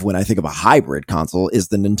think of when I think of a hybrid console is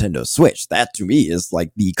the Nintendo Switch. That to me is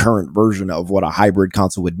like the current version of what a hybrid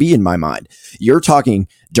console would be in my mind. You're talking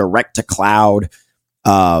direct to cloud.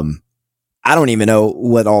 I don't even know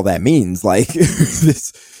what all that means. Like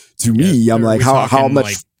this, to me, I'm like, how much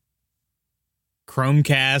like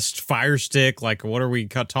Chromecast, Fire Stick. Like, what are we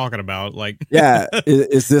talking about? Like, yeah,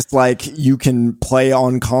 is this like you can play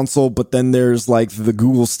on console, but then there's like the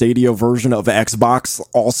Google Stadia version of Xbox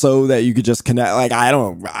also that you could just connect? Like, I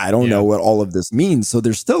don't know what all of this means. So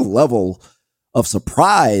there's still a level of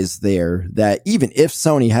surprise there that even if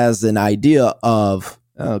Sony has an idea of,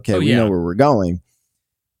 okay, we know where we're going,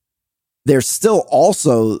 there's still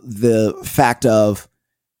also the fact of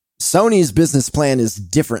Sony's business plan is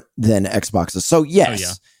different than Xbox's. So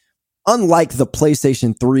yes, unlike the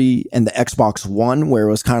PlayStation 3 and the Xbox One, where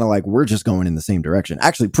it was kind of like, we're just going in the same direction.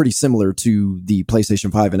 Actually pretty similar to the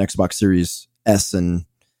PlayStation 5 and Xbox Series S and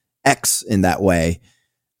X in that way,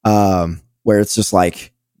 where it's just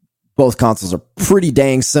like both consoles are pretty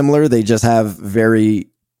dang similar. They just have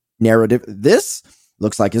very narrative. This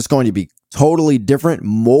looks like it's going to be totally different,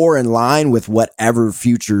 more in line with whatever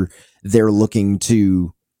future they're looking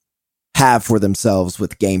to have for themselves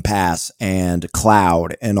with Game Pass and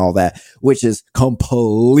cloud and all that, which is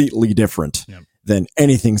completely different than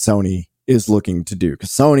anything Sony is looking to do. Because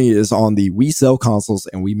Sony is on the we sell consoles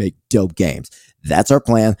and we make dope games. That's our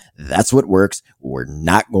plan. That's what works. We're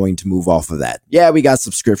not going to move off of that. Yeah, we got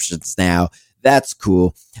subscriptions now. That's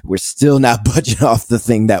cool. We're still not budging off the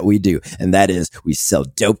thing that we do. And that is we sell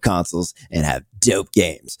dope consoles and have dope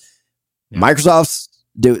games. Microsoft's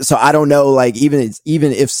do. So I don't know, like, even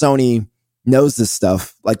if Sony knows this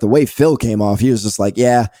stuff, like the way Phil came off, he was just like,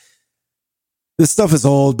 yeah, this stuff is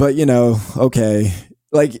old, but okay.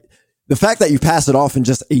 Like the fact that you pass it off in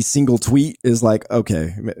just a single tweet is like,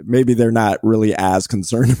 okay, maybe they're not really as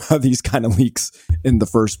concerned about these kind of leaks in the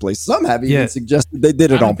first place. Some have even suggested they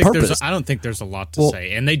did it on purpose. I don't think there's a lot to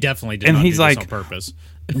say, and they definitely did not do this on purpose.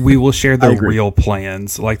 We will share the real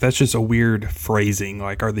plans. Like, that's just a weird phrasing.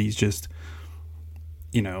 Like, are these just,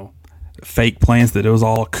 fake plans that it was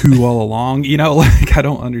all cool all along? Like, I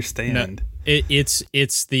don't understand. No,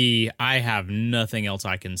 it's the I have nothing else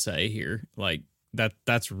I can say here. Like,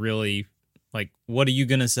 that's really, like, what are you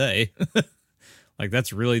gonna say? Like,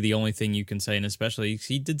 that's really the only thing you can say. And especially,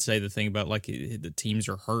 he did say the thing about, like, the teams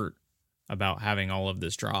are hurt about having all of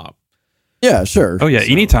this drop. Yeah, sure. Oh yeah,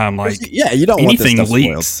 anytime, like, you don't anything want this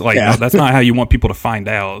leaks. spoiled. Like, that's not how you want people to find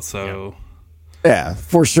out. So yeah,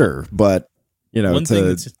 for sure. But one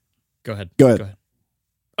thing. Go ahead.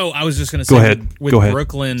 Oh, I was just going to say, with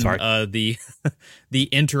Brooklyn, the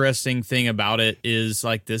interesting thing about it is,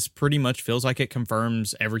 like, this pretty much feels like it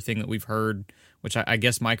confirms everything that we've heard, which I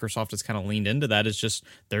guess Microsoft has kind of leaned into that. Is just,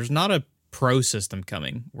 there's not a Pro system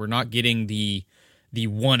coming. We're not getting the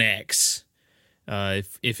One X.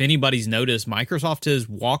 If anybody's noticed, Microsoft has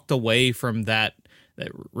walked away from that.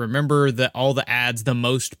 Remember that all the ads, the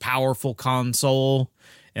most powerful console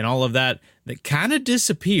and all of that kind of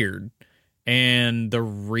disappeared. And the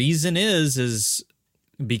reason is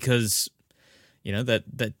because,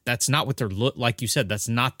 that's not what they're like you said, that's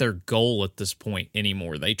not their goal at this point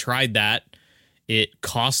anymore. They tried that. It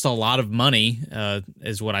cost a lot of money,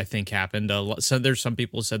 is what I think happened. So there's some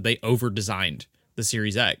people who said they over-designed the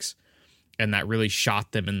Series X, and that really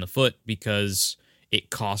shot them in the foot because it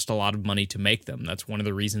cost a lot of money to make them. That's one of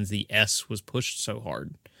the reasons the S was pushed so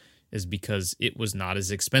hard, is because it was not as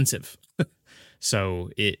expensive. So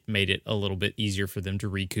it made it a little bit easier for them to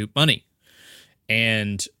recoup money.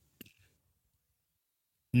 And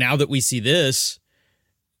now that we see this,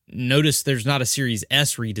 notice there's not a Series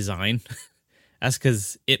S redesign. That's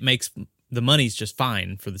because it makes the money's just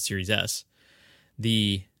fine for the Series S.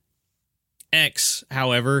 The X,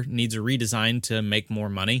 however, needs a redesign to make more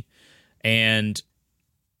money. And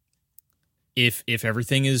if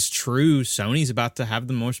everything is true, Sony's about to have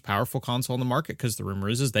the most powerful console in the market, because the rumor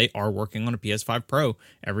is they are working on a PS5 Pro.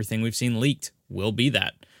 Everything we've seen leaked will be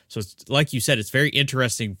that. So it's, like you said, it's very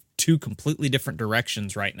interesting. Two completely different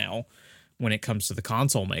directions right now when it comes to the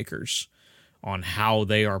console makers on how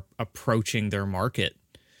they are approaching their market.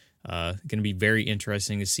 Going to be very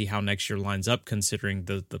interesting to see how next year lines up, considering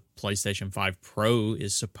the PlayStation 5 Pro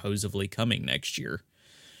is supposedly coming next year.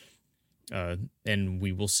 And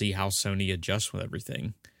we will see how Sony adjusts with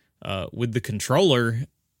everything. With the controller,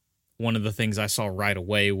 one of the things I saw right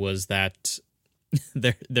away was that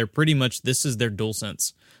they're pretty much, this is their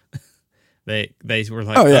DualSense. They were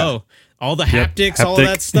like, all the haptics, all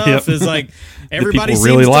that stuff is like, everybody seems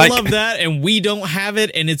really to love that, and we don't have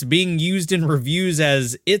it, and it's being used in reviews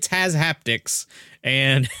as it has haptics,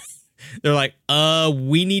 and they're like,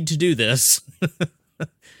 we need to do this.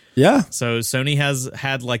 Yeah. So Sony has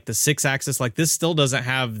had like the 6-axis, like this still doesn't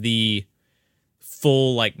have the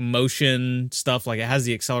full like motion stuff. Like it has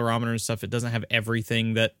the accelerometer and stuff. It doesn't have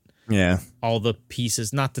everything that all the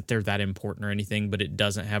pieces. Not that they're that important or anything, but it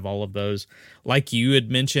doesn't have all of those. Like you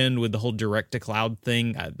had mentioned with the whole direct to cloud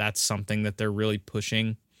thing, that's something that they're really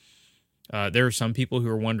pushing. There are some people who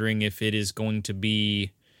are wondering if it is going to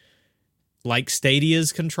be like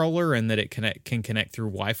Stadia's controller and that it can connect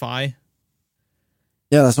through Wi-Fi.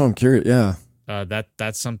 Yeah, that's what I'm curious. Yeah.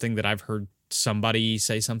 That's something that I've heard somebody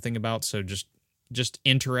say something about. So just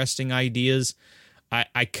interesting ideas.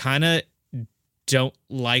 I kind of don't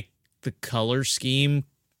like the color scheme.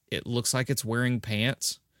 It looks like it's wearing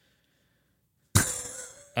pants.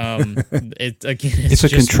 If a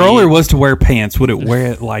controller was to wear pants, would it wear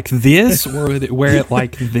it like this, or would it wear it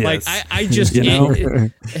like this? Like I just,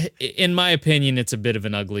 in my opinion, it's a bit of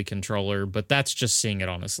an ugly controller, but that's just seeing it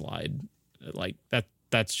on a slide. Like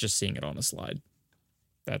that's just seeing it on a slide.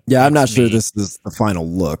 I'm not sure this is the final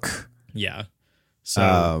look. Yeah.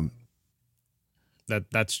 So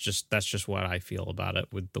that's just what I feel about it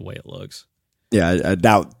with the way it looks. Yeah,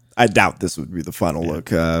 I doubt this would be the final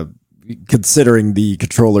look. Considering the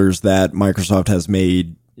controllers that Microsoft has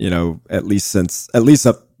made, at least since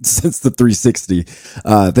the 360,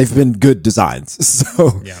 they've been good designs. So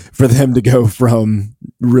for them to go from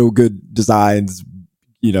real good designs,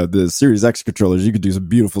 the Series X controllers, you could do some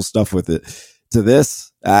beautiful stuff with it, to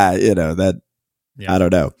this, I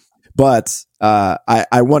don't know. But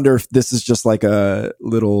I wonder if this is just like a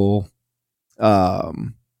little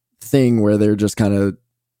thing where they're just kind of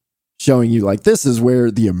showing you like this is where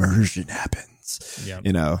the immersion happens.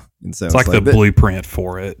 And so it's like the blueprint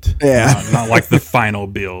for it. Yeah, not like the final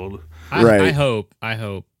build. I hope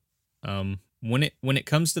when it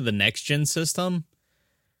comes to the next gen system,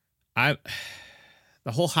 the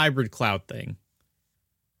whole hybrid cloud thing,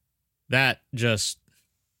 that just,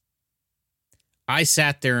 I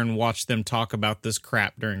sat there and watched them talk about this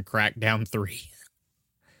crap during Crackdown 3.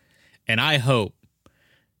 And I hope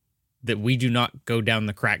that we do not go down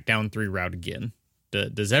the Crackdown 3 route again.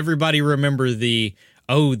 Does everybody remember we're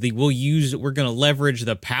going to leverage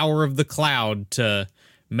the power of the cloud to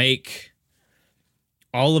make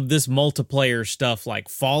all of this multiplayer stuff like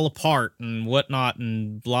fall apart and whatnot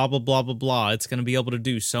and blah, blah, blah, blah, blah. It's going to be able to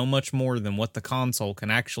do so much more than what the console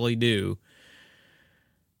can actually do.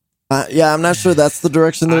 I'm not sure that's the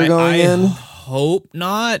direction they're going in. I hope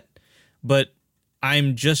not, but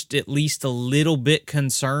I'm just at least a little bit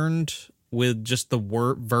concerned with just the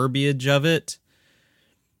verbiage of it.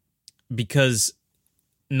 Because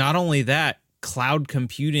not only that, cloud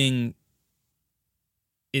computing,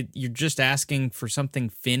 you're just asking for something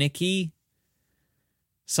finicky.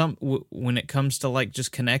 When it comes to like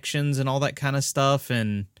just connections and all that kind of stuff,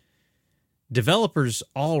 and developers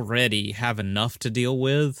already have enough to deal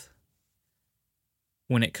with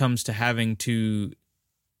when it comes to having to,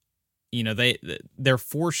 they're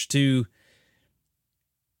forced to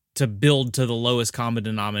build to the lowest common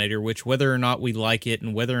denominator, which whether or not we like it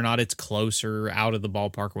and whether or not it's closer out of the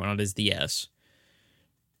ballpark or not is the S.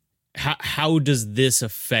 How does this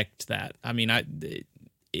affect that? I mean,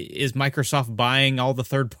 is Microsoft buying all the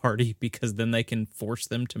third party because then they can force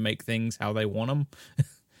them to make things how they want them?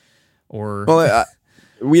 Or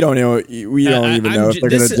we don't know. We don't even know if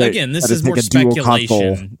they're going to. Again, this is more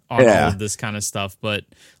speculation on all of this kind of stuff. But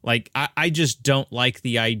like, I just don't like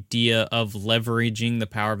the idea of leveraging the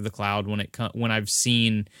power of the cloud when I've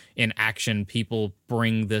seen in action people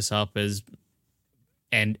bring this up as,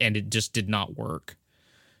 and it just did not work.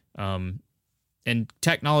 And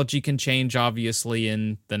technology can change obviously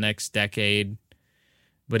in the next decade,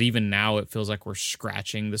 but even now it feels like we're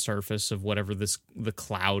scratching the surface of whatever the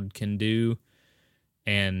cloud can do.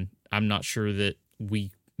 And I'm not sure that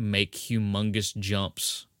we make humongous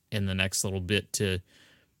jumps in the next little bit to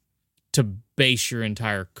base your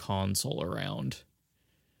entire console around.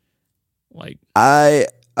 Like, I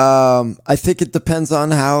think it depends on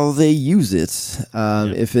how they use it.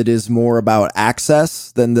 If it is more about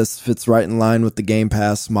access, then this fits right in line with the Game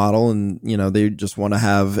Pass model, and they just want to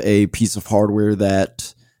have a piece of hardware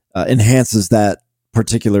that enhances that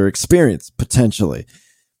particular experience potentially.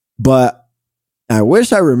 But I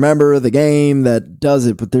wish I remember the game that does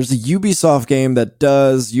it, but there's a Ubisoft game that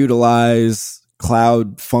does utilize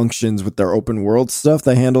cloud functions with their open world stuff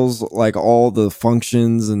that handles like all the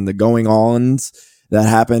functions and the going ons that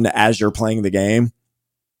happen as you're playing the game.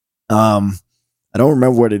 I don't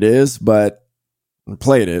remember what it is, but I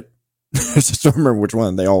played it. I just don't remember which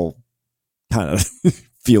one. They all kind of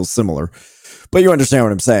feel similar, but you understand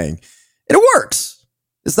what I'm saying. And it works.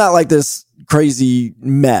 It's not like this crazy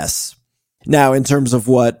mess. Now, in terms of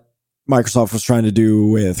what Microsoft was trying to do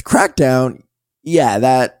with Crackdown,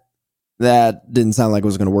 that didn't sound like it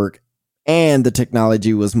was going to work. And the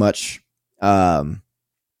technology was much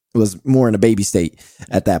was more in a baby state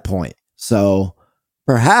at that point. So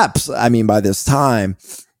perhaps, I mean, by this time,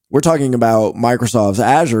 we're talking about Microsoft's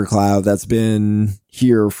Azure cloud that's been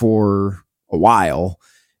here for a while.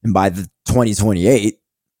 And by the 2028,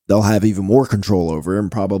 they'll have even more control over it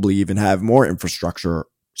and probably even have more infrastructure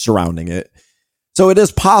surrounding it. So it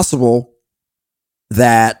is possible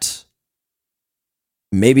that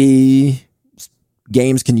maybe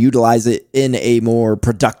games can utilize it in a more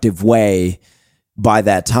productive way by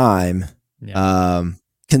that time. Yeah.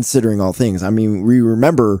 Considering all things. I mean, we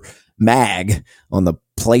remember MAG on the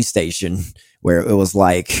PlayStation, where it was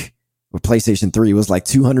like, PlayStation 3 was like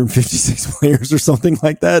 256 players or something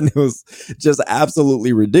like that. And it was just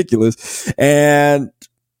absolutely ridiculous. And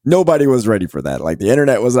nobody was ready for that. Like, the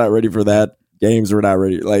internet was not ready for that. Games were not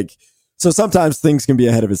ready. Like, so sometimes things can be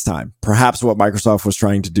ahead of its time. Perhaps what Microsoft was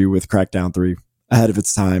trying to do with Crackdown 3, ahead of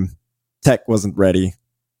its time. Tech wasn't ready,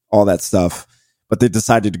 all that stuff. But they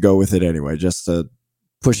decided to go with it anyway, just to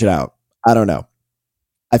push it out. I don't know.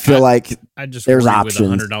 I feel like I just there's worry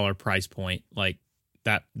options. with $100 price point. Like,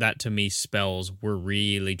 that to me spells we're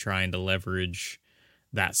really trying to leverage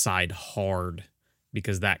that side hard,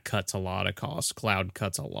 because that cuts a lot of costs. Cloud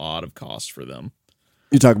cuts a lot of costs for them.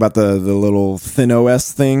 You talk about the little thin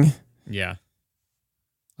OS thing? Yeah.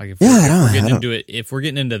 Like, if we're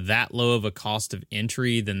getting into that low of a cost of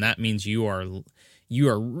entry, then that means you are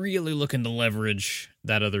really looking to leverage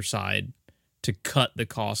that other side to cut the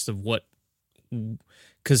cost of what,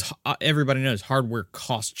 because everybody knows hardware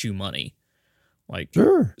costs you money. Like,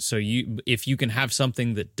 sure. So if you can have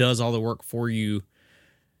something that does all the work for you,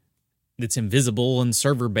 that's invisible and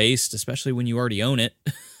server based, especially when you already own it,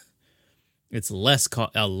 it's a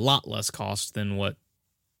lot less cost than what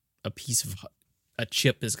a piece of a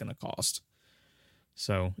chip is going to cost.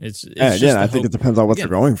 So it's again, I think it depends on what they're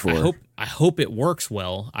going for. I hope it works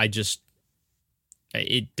well. It's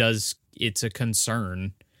a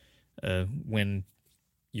concern when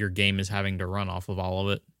your game is having to run off of all of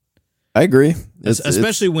it. I agree.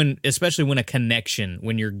 Especially when a connection,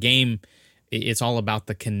 when your game, it's all about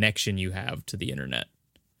the connection you have to the internet.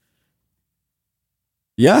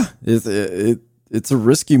 Yeah, it's a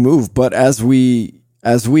risky move, but as we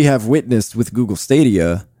have witnessed with Google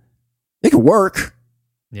Stadia, it can work.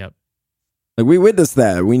 Yep. Like, we witnessed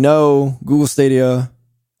that. We know Google Stadia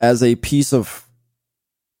as a piece of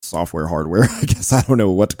software, hardware, I guess, I don't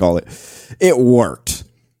know what to call it. It worked.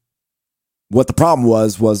 What the problem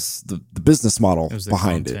was the business model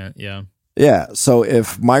behind it. Yeah. Yeah. So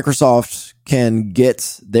if Microsoft can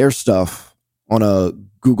get their stuff on a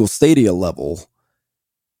Google Stadia level,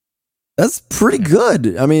 that's pretty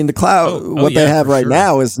good. I mean, the cloud, they have right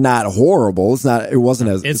now is not horrible. It's not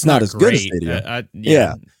as good as Stadia.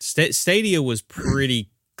 Stadia was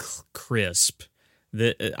pretty crisp.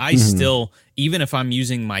 Still, even if I'm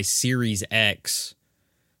using my Series X,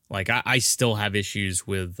 like, I still have issues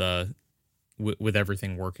with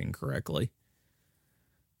everything working correctly.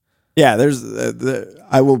 Yeah,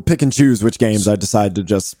 I will pick and choose which games I decide to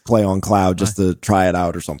just play on cloud just to try it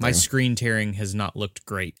out or something. My screen tearing has not looked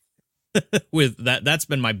great. With that's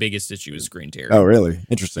been my biggest issue, is screen tearing. Oh, really?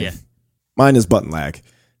 Interesting. Yeah. Mine is button lag.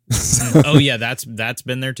 Oh yeah, that's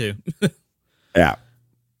been there too. Yeah.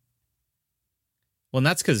 Well, and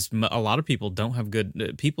that's because a lot of people don't have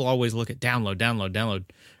good. People always look at download.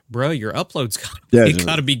 Bro, your upload's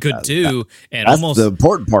got to be good too. And that's the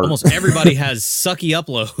important part. Almost everybody has sucky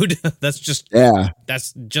upload. That's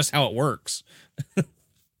just how it works.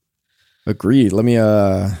 Agreed. Let me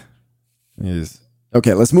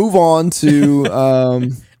okay, let's move on to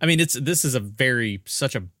I mean, this is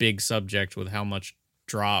such a big subject with how much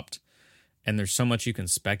dropped, and there's so much you can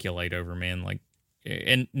speculate over, man. Like,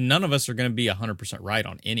 and none of us are going to be 100% right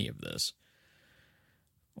on any of this.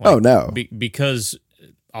 Like, oh no. Because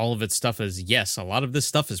all of its stuff is, yes, a lot of this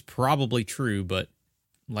stuff is probably true, but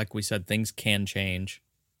like we said, things can change.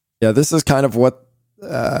 Yeah, this is kind of what,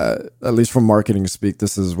 at least from marketing speak,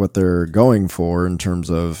 this is what they're going for in terms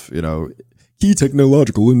of, key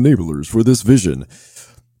technological enablers for this vision.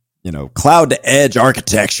 Cloud to edge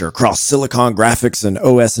architecture across silicon graphics and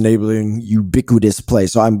OS enabling ubiquitous play.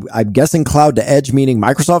 So I'm guessing cloud to edge meaning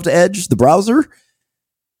Microsoft Edge, the browser.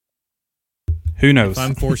 Who knows? If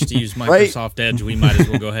I'm forced to use Microsoft Edge, we might as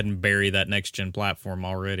well go ahead and bury that next gen platform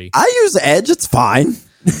already. I use Edge. It's fine.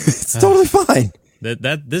 It's totally fine.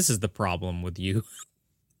 This is the problem with you.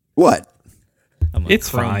 What? I'm a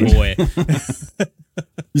Chrome boy.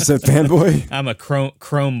 You said fanboy? I'm a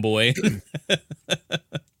Chrome boy.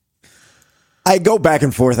 I go back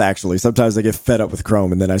and forth, actually. Sometimes I get fed up with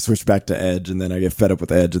Chrome, and then I switch back to Edge, and then I get fed up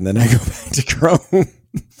with Edge, and then I go back to Chrome.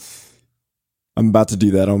 I'm about to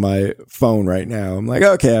do that on my phone right now. I'm like,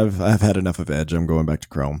 okay, I've had enough of Edge. I'm going back to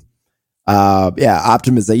Chrome.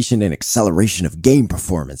 Optimization and acceleration of game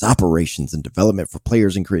performance, operations and development for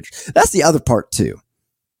players and creators. That's the other part too.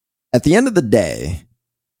 At the end of the day,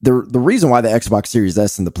 the reason why the Xbox Series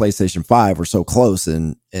S and the PlayStation 5 were so close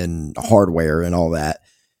in hardware and all that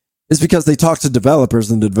is because they talk to developers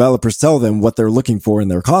and the developers tell them what they're looking for in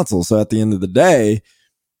their console. So at the end of the day,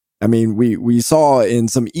 I mean, we saw in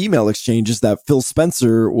some email exchanges that Phil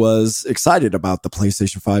Spencer was excited about the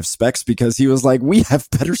PlayStation 5 specs because he was like, we have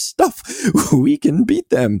better stuff. We can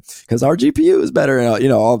beat them because our GPU is better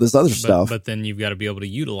and, all this other stuff. But then you've got to be able to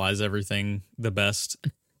utilize everything the best.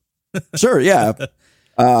 Sure, yeah.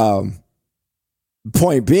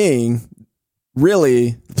 Point being,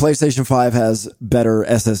 really, PlayStation 5 has better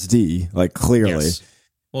SSD, like clearly. Yes.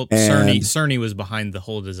 Well, Cerny was behind the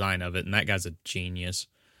whole design of it, and that guy's a genius.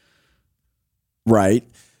 Right.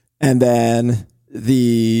 And then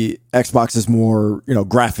the Xbox is more,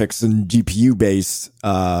 graphics and GPU based,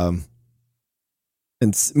 and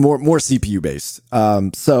more CPU based.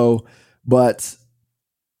 But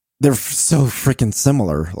they're so freaking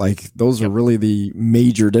similar. Like those are really the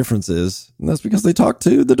major differences. And that's because they talk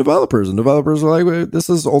to the developers and developers are like,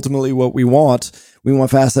 this is ultimately what we want. We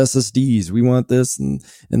want fast SSDs. We want this and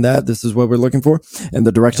that. This is what we're looking for. And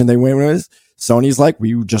the direction they went with, Sony's like,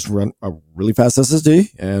 we just run a really fast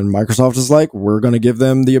SSD. And Microsoft is like, we're going to give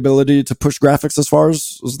them the ability to push graphics as far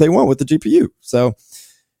as they want with the GPU. So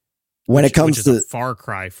when it comes to a far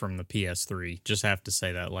cry from the PS3, just have to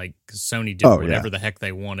say that, like, 'cause Sony did whatever the heck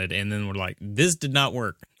they wanted, and then we're like, this did not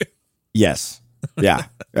work. Yes, yeah,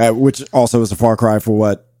 which also is a far cry for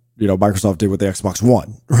what Microsoft did with the Xbox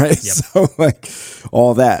One, right? Yep. So like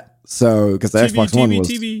all that. So because the Xbox One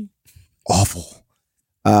was awful.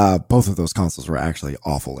 Both of those consoles were actually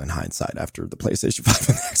awful in hindsight after the PlayStation 5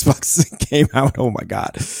 and the Xbox came out. Oh my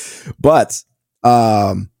god! But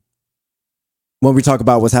when we talk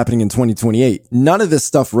about what's happening in 2028, none of this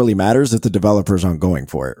stuff really matters if the developers aren't going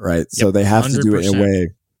for it, right? Yep, so they have 100%. To do it in a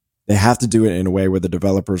way. They have to do it in a way where the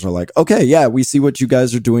developers are like, okay, yeah, we see what you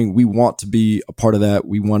guys are doing. We want to be a part of that.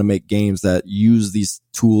 We want to make games that use these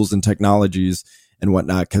tools and technologies and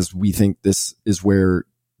whatnot because we think this is where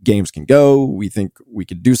games can go. We think we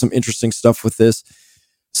could do some interesting stuff with this.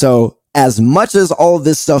 So as much as all of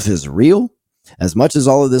this stuff is real, as much as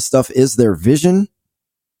all of this stuff is their vision,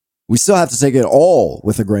 we still have to take it all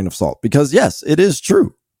with a grain of salt because, yes, it is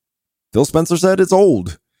true. Phil Spencer said it's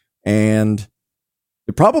old, and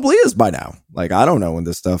it probably is by now. Like, I don't know when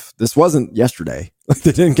this wasn't yesterday. Like,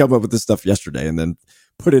 they didn't come up with this stuff yesterday and then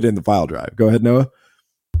put it in the file drive. Go ahead, Noah.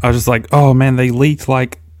 I was just like, oh, man, they leaked,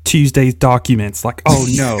 like, Tuesday's documents. Like, oh,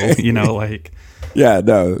 no, like. Yeah,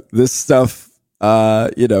 no, this stuff.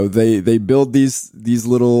 They build these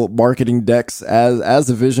little marketing decks as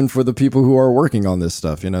a vision for the people who are working on this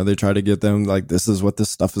stuff. They try to get them like, this is what this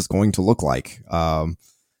stuff is going to look like.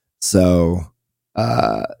 So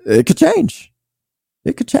it could change.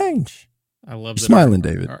 It could change. I love that. Smiling,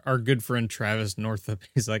 David. Our good friend Travis Northup,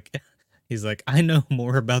 he's like, I know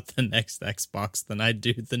more about the next Xbox than I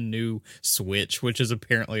do the new Switch, which has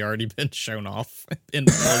apparently already been shown off in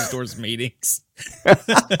closed doors meetings.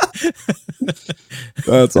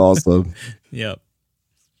 That's awesome. Yep.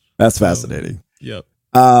 That's fascinating. Yep.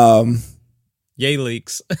 Yay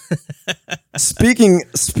leaks. Speaking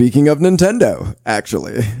of Nintendo,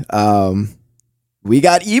 actually, we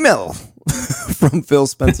got email from Phil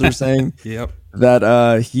Spencer saying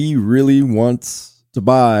that he really wants to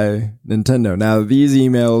buy Nintendo. Now, these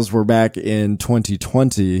emails were back in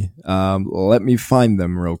 2020. Let me find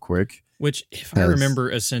them real quick. Which, if I remember,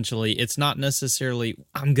 essentially, it's not necessarily,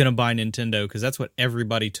 I'm going to buy Nintendo, because that's what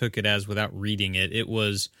everybody took it as without reading it. It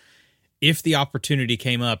was, if the opportunity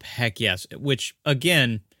came up, heck yes. Which,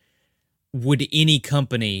 again, would any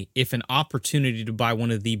company, if an opportunity to buy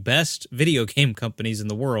one of the best video game companies in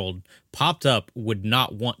the world popped up, would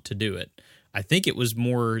not want to do it? I think it was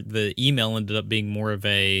more, the email ended up being more of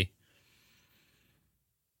a,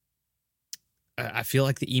 I feel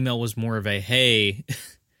like the email was more of a, hey,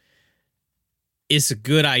 it's a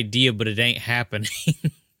good idea, but it ain't happening.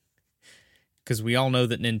 Because we all know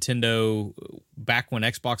that Nintendo, back when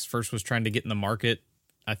Xbox first was trying to get in the market,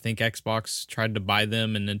 I think Xbox tried to buy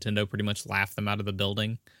them and Nintendo pretty much laughed them out of the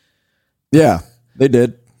building. Yeah, they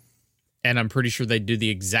did. And I'm pretty sure they do the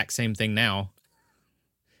exact same thing now.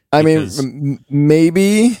 I mean,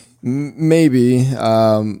 maybe.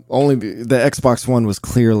 Only the Xbox One was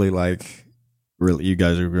clearly like, really, you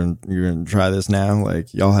guys you're gonna try this now?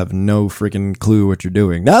 Like, y'all have no freaking clue what you're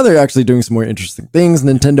doing. Now they're actually doing some more interesting things.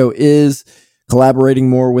 Nintendo is collaborating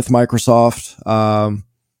more with Microsoft.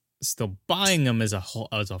 Still buying them is a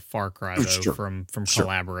far cry though Sure. from Sure.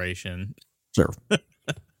 collaboration. Sure.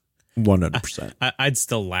 100%. I'd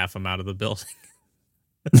still laugh them out of the building.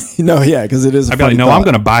 No, yeah, because it is. I'd be like, no, I'm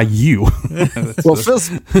going to buy you. Well,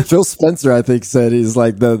 Phil Spencer, I think, said he's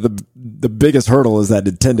like the biggest hurdle is that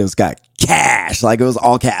Nintendo's got cash. Like it was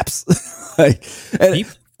all caps. Like, and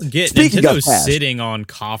speaking Nintendo's of cash, sitting on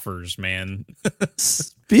coffers, man.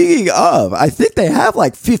 speaking of, I think they have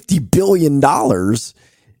like $50 billion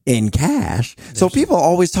in cash. So people are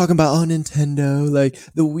always talking about, oh, Nintendo, like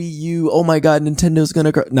the Wii U. Oh my God, Nintendo's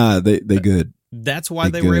gonna. Nah, they good. That's why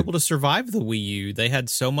they were able to survive the Wii U. They had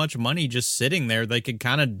so much money just sitting there. They could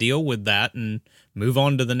kind of deal with that and move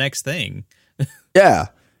on to the next thing. Yeah.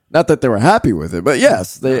 Not that they were happy with it, but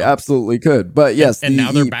yes, they absolutely could. But yes. And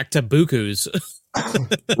now they're back to bukus.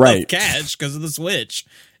 Right. Cash because of the Switch.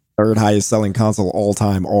 Third highest selling console all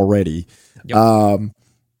time already. Yep.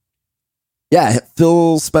 Yeah.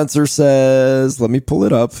 Phil Spencer says, let me pull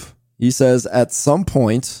it up. He says, at some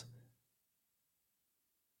point,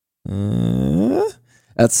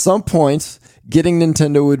 getting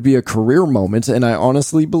Nintendo would be a career moment, and I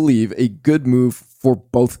honestly believe a good move for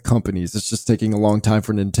both companies. It's just taking a long time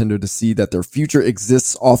for Nintendo to see that their future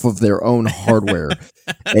exists off of their own hardware.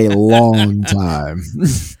 A long time.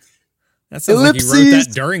 That sounds like you wrote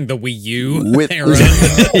that during the Wii U era.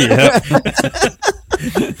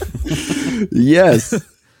 Yes.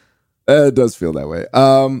 It does feel that way.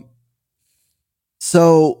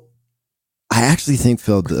 So I actually think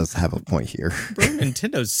Phil does have a point here. Bro,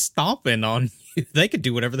 Nintendo's stomping on you. They could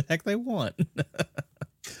do whatever the heck they want.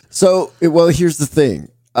 So, well, here's the thing.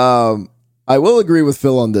 I will agree with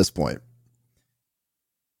Phil on this point.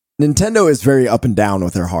 Nintendo is very up and down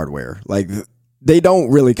with their hardware. Like, they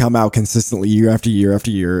don't really come out consistently year after year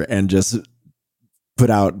after year and just put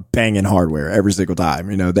out banging hardware every single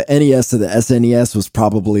time. You know, the NES to the SNES was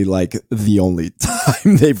probably like the only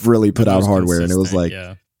time they've really put out hardware. And it was like,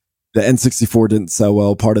 the N64 didn't sell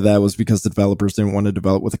well. Part of that was because the developers didn't want to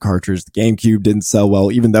develop with a cartridge. The GameCube didn't sell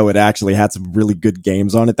well, even though it actually had some really good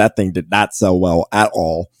games on it. That thing did not sell well at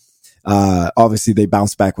all. Obviously, they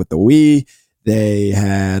bounced back with the Wii. They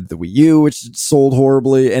had the Wii U, which sold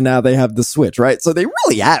horribly, and now they have the Switch, right? So they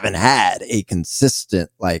really haven't had a consistent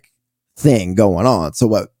like thing going on. So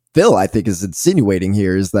what Phil, I think, is insinuating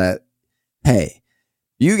here is that, hey,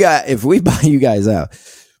 if we buy you guys out,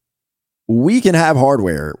 we can have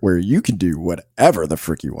hardware where you can do whatever the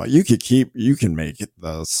frick you want. You can make it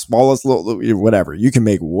the smallest little, whatever. You can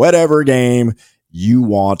make whatever game you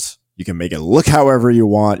want. You can make it look however you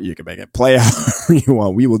want. You can make it play however you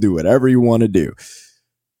want. We will do whatever you want to do.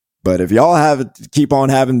 But if y'all keep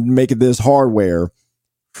on making this hardware,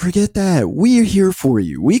 forget that. We're here for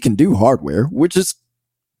you. We can do hardware, which is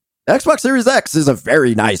Xbox Series X is a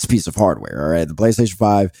very nice piece of hardware. All right. The PlayStation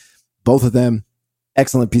 5, both of them,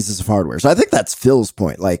 excellent pieces of hardware. So I think that's Phil's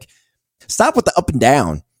point. Like, stop with the up and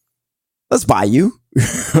down. Let's buy you.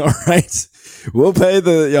 All right. We'll pay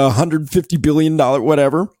the $150 billion,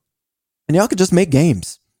 whatever. And y'all could just make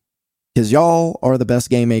games. Because y'all are the best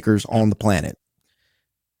game makers on the planet.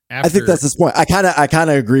 I think that's his point. I kind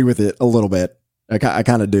of agree with it a little bit. I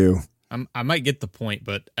kind of do. I might get the point,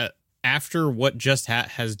 but after what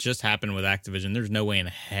has just happened with Activision, there's no way in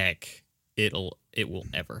heck it will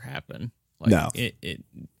ever happen. Like, no,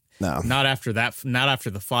 no, not after that. Not after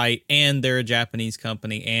the fight, and they're a Japanese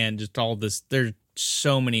company, and just all this. There's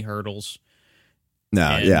so many hurdles. No,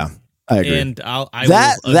 I agree. And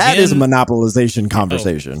that is a monopolization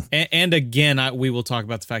conversation. And again, we will talk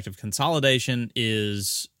about the fact of consolidation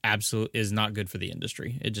is not good for the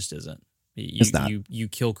industry. It just isn't. It's not. You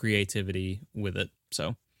kill creativity with it.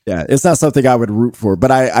 So yeah, it's not something I would root for, but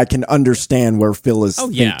I can understand where Phil is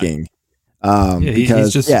thinking. Because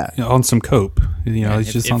he's just on some cope.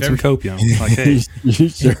 He's just on some copium. Like, hey, he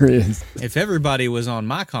sure is. If everybody was on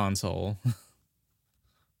my console,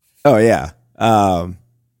 oh yeah, because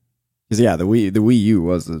the Wii U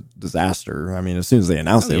was a disaster. I mean, as soon as they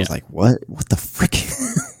announced it, it was like, what the frick?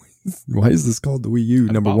 Why is this called the Wii U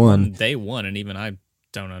number one? Day one, and even I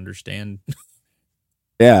don't understand.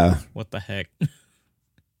 Yeah, what the heck?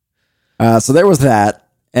 So there was that,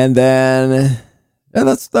 and then. Yeah,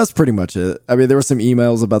 that's pretty much it. I mean, there were some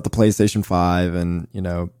emails about the PlayStation 5, and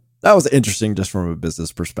that was interesting just from a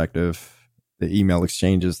business perspective. The email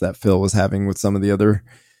exchanges that Phil was having with some of the other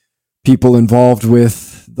people involved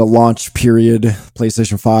with the launch period,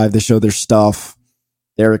 PlayStation 5. They show their stuff.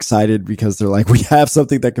 They're excited because they're like, we have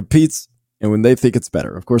something that competes, and when they think it's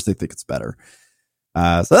better, of course they think it's better.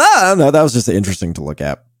 So I don't know. That was just interesting to look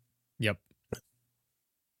at. Yep.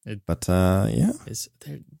 But yeah,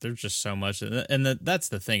 there's just so much, and that's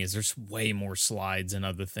the thing is there's way more slides and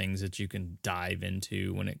other things that you can dive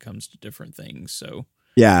into when it comes to different things. So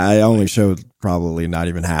yeah, I only showed probably not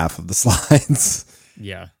even half of the slides.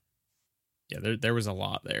 Yeah, there was a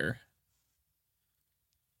lot there.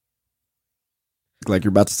 Like you're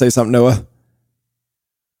about to say something, Noah.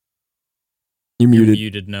 You're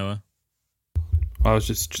muted, Noah. I was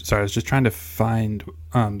just trying to find.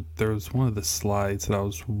 There was one of the slides that I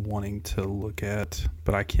was wanting to look at,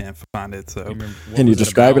 but I can't find it. So, can you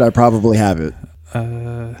describe it? I probably have it.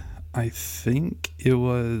 I think it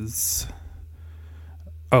was.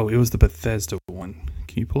 Oh, it was the Bethesda one.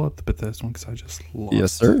 Can you pull up the Bethesda one? Because I just lost.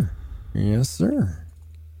 Yes, sir. Yes, sir.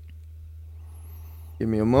 Give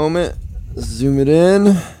me a moment. Zoom it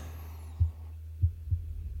in.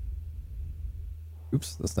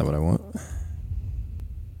 Oops, that's not what I want.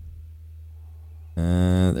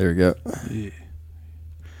 There we go.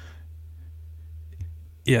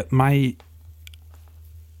 Yeah,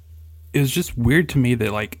 it was just weird to me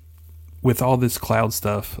that, like, with all this cloud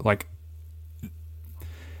stuff, like,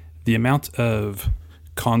 the amount of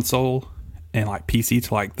console and, like, PC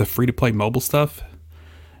to, like, the free-to-play mobile stuff,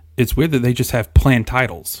 it's weird that they just have planned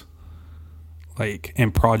titles, like,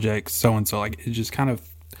 and projects, so-and-so. Like, it just kind of,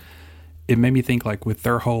 it made me think, like, with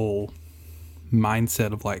their whole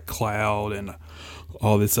mindset of, like, cloud and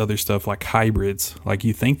all this other stuff, like hybrids, like,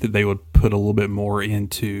 you think that they would put a little bit more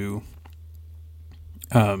into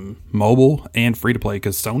mobile and free to play,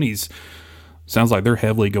 because Sony's sounds like they're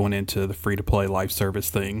heavily going into the free to play live service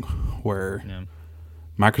thing, where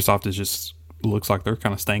Microsoft is just looks like they're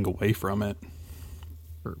kind of staying away from it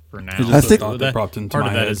for now. I think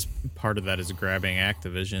part of that is grabbing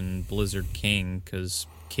Activision Blizzard King, because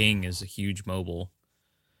King is a huge mobile.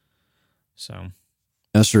 So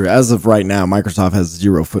that's true. As of right now, Microsoft has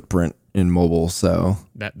zero footprint in mobile, so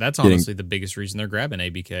that's honestly the biggest reason they're grabbing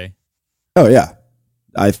ABK. Oh yeah,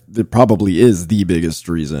 it probably is the biggest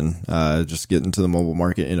reason. Just get into the mobile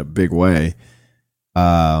market in a big way.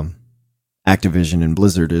 Activision and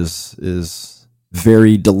Blizzard is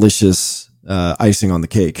very delicious icing on the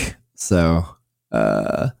cake. So,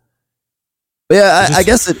 but yeah, I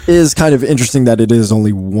guess it is kind of interesting that it is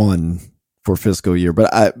only one for fiscal year, but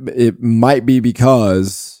it might be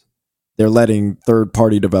because they're letting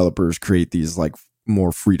third-party developers create these like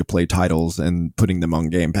more free-to-play titles and putting them on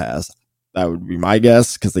Game Pass. That would be my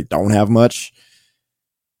guess, because they don't have much.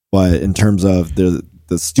 But in terms of the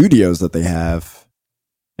studios that they have,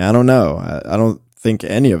 I don't know. I don't think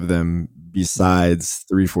any of them besides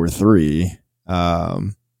 343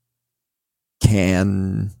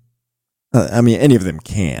 can. I mean, any of them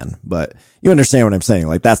can, but you understand what I'm saying.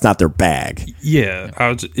 Like, that's not their bag. Yeah,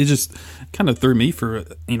 it just kind of threw me for,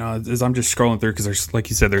 as I'm just scrolling through, because there's, like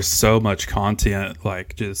you said, there's so much content.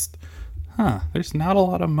 Like, just, there's not a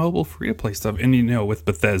lot of mobile free-to-play stuff. And, with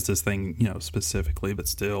Bethesda's thing, specifically, but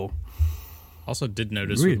still. Also did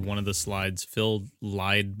notice with one of the slides, Phil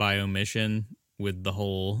lied by omission with the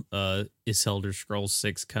whole is Elder Scrolls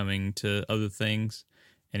 6 coming to other things.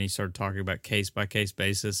 And he started talking about case-by-case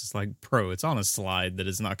basis. It's like, it's on a slide that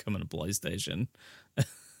is not coming to PlayStation.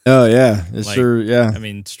 Oh, yeah. It's sure, yeah. I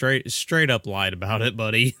mean, straight up lied about it,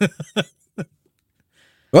 buddy.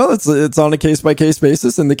 Well, it's on a case-by-case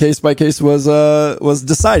basis, and the case-by-case was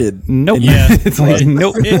decided. Nope. Yeah. It's like,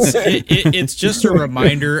 nope. It's just a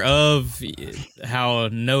reminder of how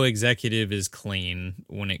no executive is clean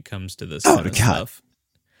when it comes to this kind of stuff.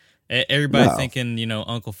 Everybody thinking,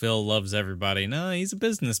 Uncle Phil loves everybody. No, he's a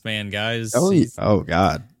businessman, guys. Oh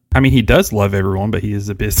God. I mean, he does love everyone, but he is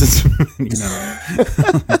a businessman.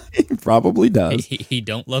 He probably does. He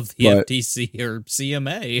don't love the FTC or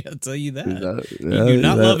CMA. I'll tell you that. You do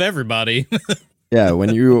not love everybody. Yeah,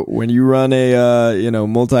 when you run a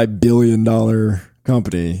multi-billion-dollar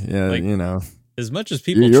company, as much as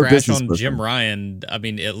people trash on Jim Ryan, I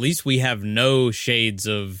mean, at least we have no shades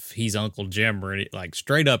of he's Uncle Jim, or like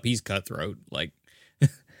straight up he's cutthroat. Like,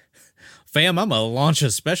 fam, I'm gonna launch a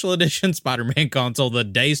special edition Spider-Man console the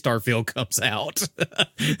day Starfield comes out.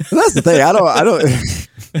 That's the thing. I don't.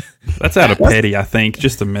 That's out of petty, I think,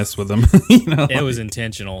 just to mess with them. It was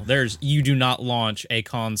intentional. You do not launch a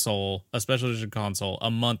special edition console, a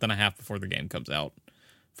month and a half before the game comes out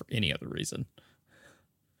for any other reason.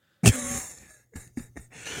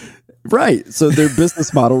 Right. So their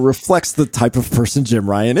business model reflects the type of person Jim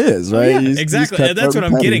Ryan is, right? Yeah, exactly. And that's what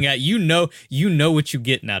I'm getting at. You know what you're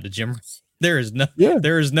getting out of Jim. There is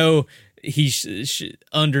no he's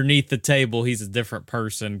underneath the table, he's a different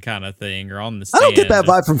person kind of thing, or on the stand. I don't get that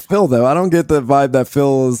vibe from Phil, though. I don't get the vibe that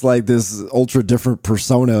Phil is like this ultra different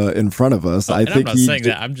persona in front of us. I'm not saying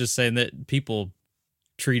that. I'm just saying that people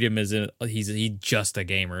treat him as he's just a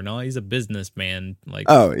gamer. No, he's a businessman. Like,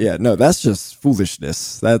 oh yeah, no, that's just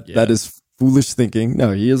foolishness. That is foolish thinking.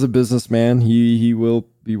 No, he is a businessman. He will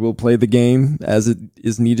play the game as it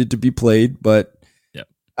is needed to be played. But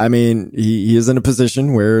I mean, he is in a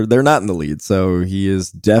position where they're not in the lead, so he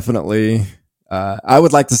is definitely. I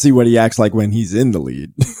would like to see what he acts like when he's in the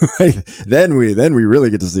lead. Then we really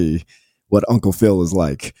get to see what Uncle Phil is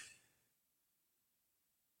like.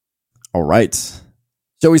 All right.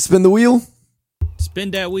 Shall we spin the wheel?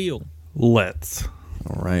 Spin that wheel. Let's.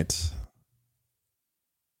 All right.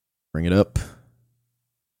 Bring it up.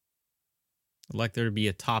 I'd like there to be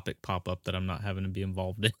a topic pop up that I'm not having to be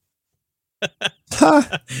involved in.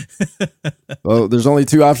 Well, there's only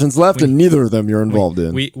 2 options left, and neither of them you're involved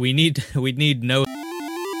in. We need no.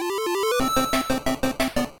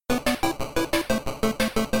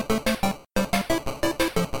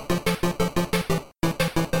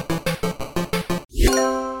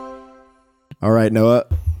 All right, Noah.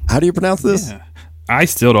 How do you pronounce this? Yeah. I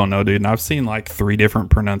still don't know, dude. And I've seen like 3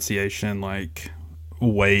 different pronunciation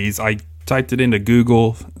ways. I typed it into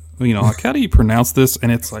Google. Like, how do you pronounce this?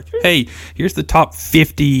 And it's like, hey, here's the top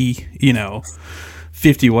 50,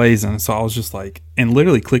 50 ways. And so I was just like, and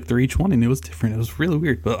literally clicked through each one, and it was different. It was really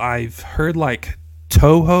weird. But I've heard like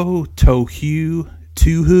TouHou,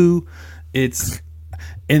 TouHou.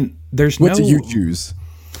 And there's what do you choose?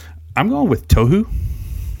 I'm going with TouHou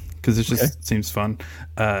because it just seems fun.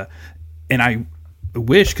 And I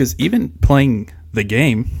wish, because even playing the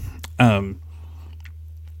game,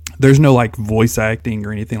 there's no like voice acting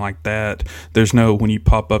or anything like that. There's no, when you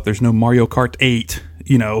pop up, there's no Mario Kart 8,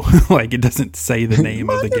 like it doesn't say the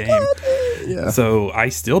name of the game. Yeah. So I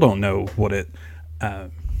still don't know what it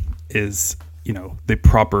is, the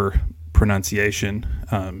proper pronunciation,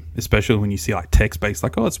 especially when you see like text-based,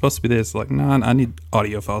 like, oh, it's supposed to be this. Like, no, I need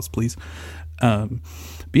audio files, please.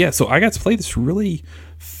 But yeah, so I got to play this really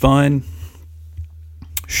fun,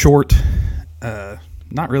 short,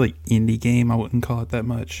 not really indie game. I wouldn't call it that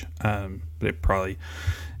much, but it probably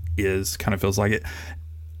is. Kind of feels like it.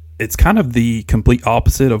 It's kind of the complete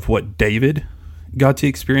opposite of what David got to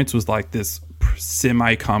experience. Was like this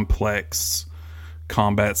semi-complex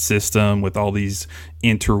combat system with all these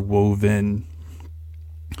interwoven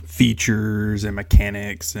features and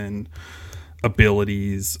mechanics and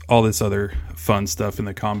abilities, all this other fun stuff in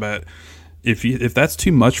the combat. If that's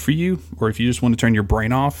too much for you, or if you just want to turn your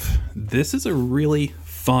brain off, this is a really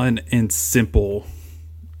fun and simple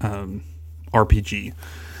RPG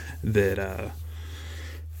that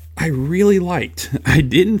I really liked. I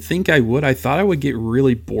didn't think I would. I thought I would get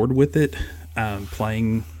really bored with it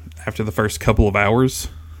playing after the first couple of hours.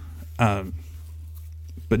 But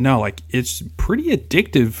no, like, it's pretty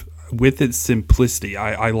addictive with its simplicity.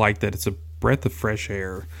 I like that it's a breath of fresh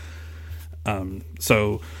air.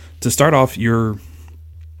 So to start off, the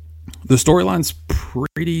storyline's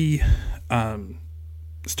pretty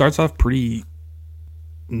starts off pretty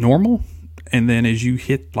normal, and then as you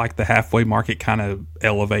hit like the halfway mark, it kind of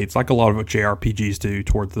elevates, like a lot of JRPGs do,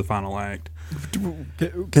 towards the final act.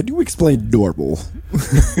 Can you explain normal?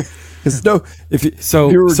 Because you're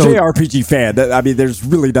a JRPG fan, there's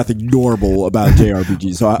really nothing normal about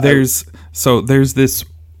JRPG. So there's this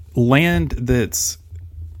land that's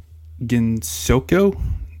Gensoko,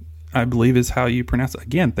 I believe is how you pronounce it.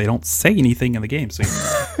 Again, they don't say anything in the game, so you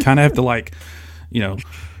kind of have to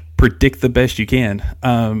predict the best you can.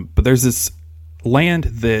 But there's this land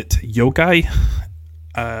that yokai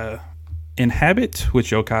inhabit,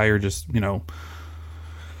 which yokai are just, I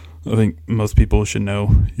think most people should know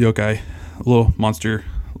yokai, little monster,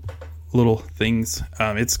 little things.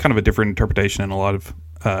 It's kind of a different interpretation in a lot of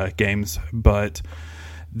games, but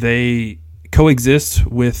they coexist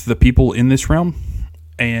with the people in this realm,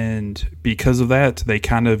 and because of that, they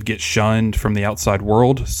kind of get shunned from the outside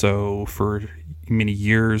world. So for many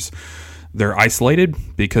years, they're isolated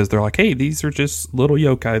because they're like, hey, these are just little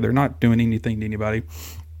yokai. They're not doing anything to anybody.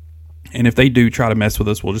 And if they do try to mess with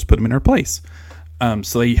us, we'll just put them in our place.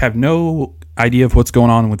 So they have no idea of what's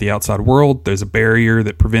going on with the outside world. There's a barrier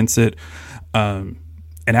that prevents it. An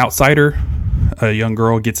outsider, a young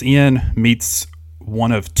girl, gets in, meets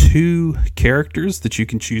one of 2 characters that you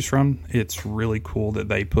can choose from. It's really cool that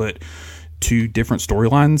they put 2 different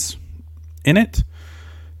storylines in it.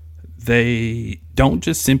 They don't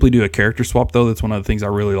just simply do a character swap, though. That's one of the things I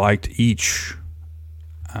really liked. Each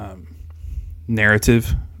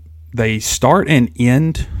narrative, they start and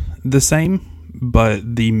end the same,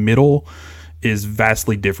 but the middle is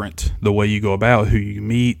vastly different. The way you go about, who you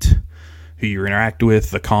meet, who you interact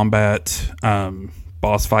with, the combat,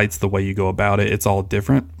 boss fights, the way you go about it, it's all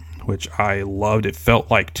different, which I loved. It felt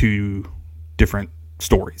like 2 different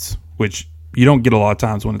stories, which you don't get a lot of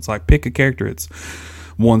times when it's like pick a character, it's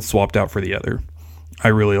one swapped out for the other. I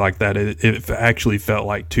really like that. It actually felt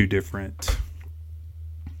like two different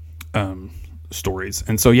stories.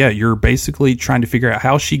 And so, yeah, you're basically trying to figure out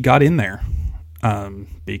how she got in there,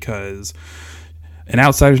 because an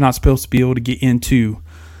outsider's not supposed to be able to get into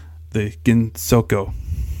the Gensoko.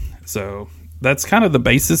 So that's kind of the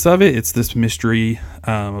basis of it. It's this mystery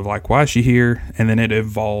of like, why is she here? And then it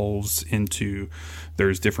evolves into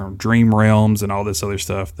there's different dream realms and all this other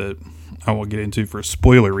stuff that I won't get into for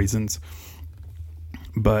spoiler reasons.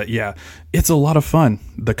 But yeah, it's a lot of fun.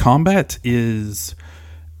 The combat is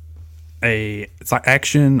it's like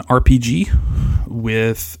action RPG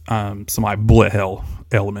with some like bullet hell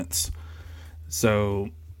elements. So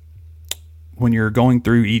when you're going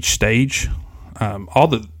through each stage, all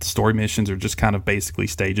the story missions are just kind of basically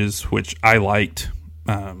stages, which I liked.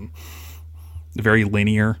 Very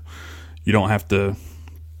linear. You don't have to,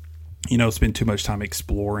 spend too much time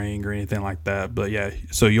exploring or anything like that. But yeah,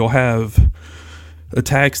 so you'll have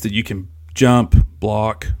attacks that you can jump,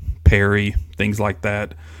 block, parry, things like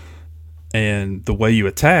that. And the way you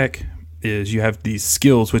attack is you have these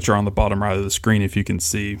skills, which are on the bottom right of the screen, if you can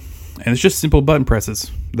see. And it's just simple button presses.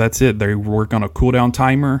 That's it. They work on a cooldown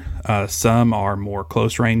timer. Some are more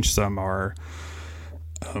close range. Some are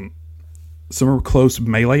close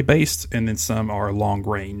melee based, and then some are long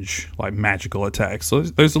range, like magical attacks. So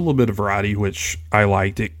there's a little bit of variety, which I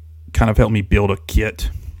liked. It kind of helped me build a kit.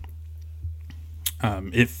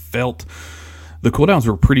 It felt the cooldowns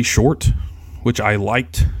were pretty short, which I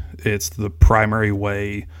liked. It's the primary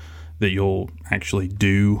way that you'll actually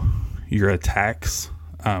do your attacks.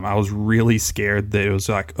 I was really scared that it was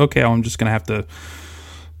like, okay, I'm just going to have to,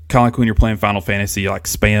 kind of like when you're playing Final Fantasy, like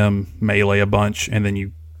spam melee a bunch, and then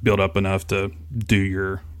you build up enough to do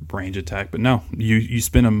your range attack. But no, you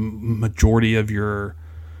spend a majority of your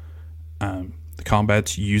the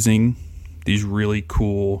combats using these really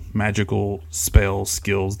cool magical spell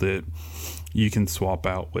skills that you can swap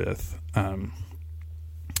out with.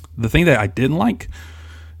 The thing that I didn't like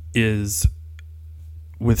is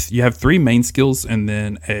you have 3 main skills and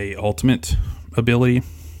then a ultimate ability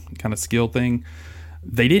kind of skill thing.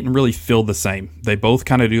 They didn't really feel the same. They both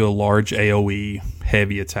kind of do a large AoE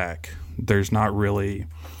heavy attack. There's not really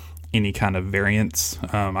any kind of variance.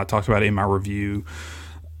 I talked about it in my review.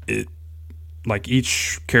 Like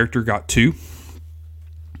each character got 2.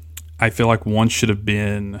 I feel like one should have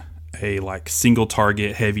been a like single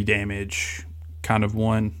target heavy damage kind of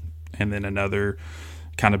one, and then another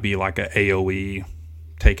kind of be like a AoE,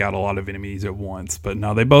 take out a lot of enemies at once. But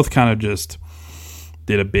no, they both kind of just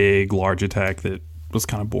did a big large attack that was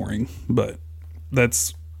kind of boring. But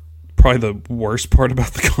that's probably the worst part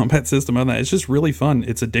about the combat system on that. It's just really fun.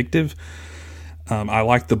 It's addictive. I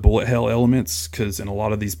like the bullet hell elements because in a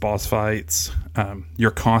lot of these boss fights,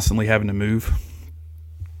 you're constantly having to move.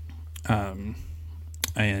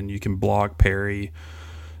 And you can block, parry,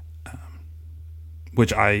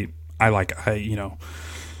 which I like.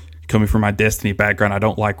 Coming from my Destiny background, I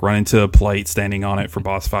don't like running to a plate, standing on it for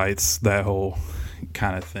boss fights, that whole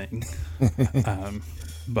kind of thing.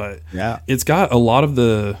 But yeah, it's got a lot of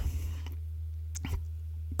the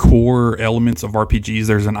core elements of RPGs.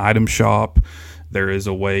 There's an item shop. There is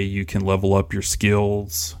a way you can level up your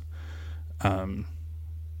skills.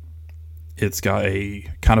 It's got a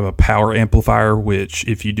kind of a power amplifier, which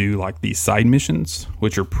if you do like these side missions,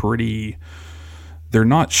 which are they're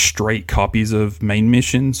not straight copies of main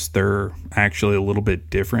missions. They're actually a little bit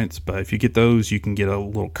different. But if you get those, you can get a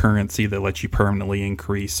little currency that lets you permanently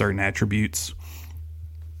increase certain attributes.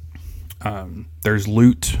 There's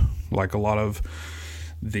loot, like a lot of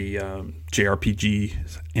the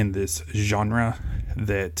JRPGs in this genre,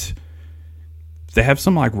 that they have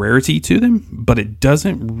some like rarity to them, but it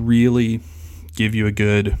doesn't really give you a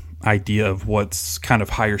good idea of what's kind of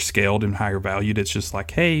higher scaled and higher valued. It's just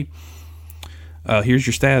like, hey, here's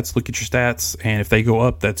your stats, look at your stats, and if they go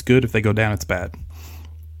up, that's good. If they go down, it's bad.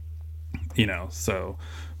 So,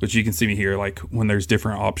 but you can see me here, like when there's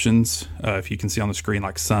different options, if you can see on the screen,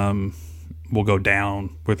 like some will go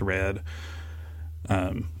down with red,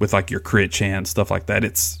 with like your crit chance, stuff like that.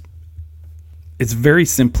 It's very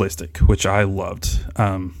simplistic, which I loved.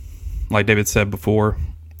 Like David said before,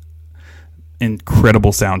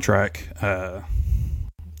 incredible soundtrack.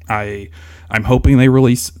 I'm hoping they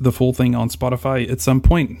release the full thing on Spotify at some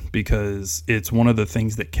point, because it's one of the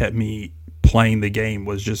things that kept me playing the game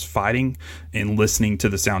was just fighting and listening to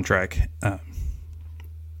the soundtrack.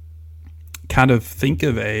 Kind of think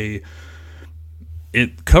of it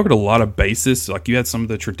covered a lot of bases. Like you had some of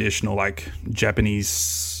the traditional like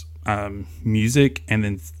Japanese music, and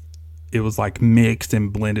then it was like mixed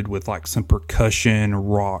and blended with like some percussion,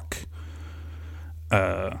 rock,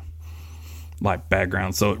 like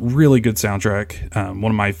background. So really good soundtrack.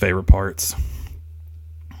 One of my favorite parts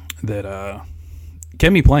that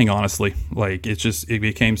kept me playing, honestly. Like it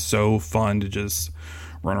became so fun to just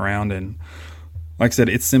run around, and like I said,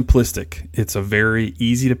 it's simplistic. It's a very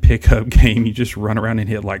easy to pick up game. You just run around and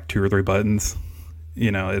hit like 2 or 3 buttons.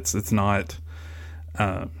 You know, it's not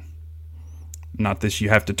this you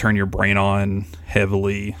have to turn your brain on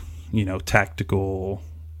heavily, you know, tactical.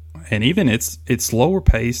 And even it's slower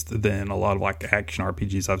paced than a lot of like action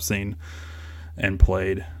RPGs I've seen and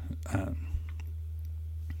played.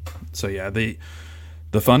 So yeah, the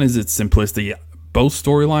fun is its simplicity. Both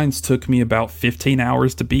storylines took me about 15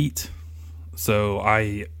 hours to beat. So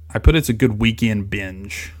I put it's a good weekend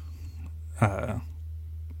binge.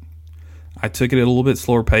 I took it at a little bit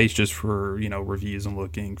slower pace just for, you know, reviews and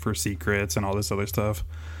looking for secrets and all this other stuff.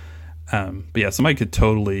 But yeah, somebody could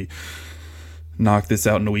totally knock this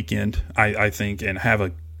out in a weekend, I think, and have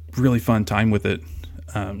a really fun time with it.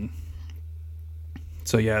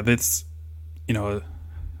 So yeah, that's, you know,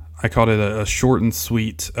 I called it a short and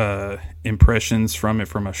sweet impressions from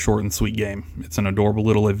a short and sweet game. It's an adorable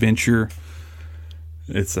little adventure.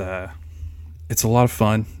 It's a lot of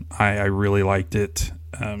fun. I really liked it.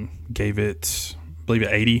 Gave it, I believe,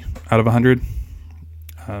 80 out of 100.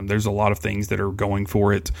 There's a lot of things that are going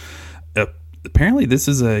for it. Apparently, the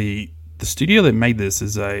studio that made this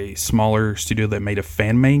is a smaller studio that made a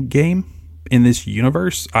fan-made game in this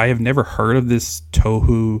universe. I have never heard of this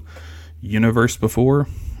TouHou universe before.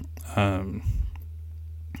 It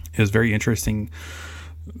was very interesting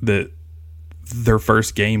that their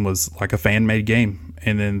first game was like a fan-made game,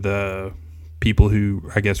 and then the people who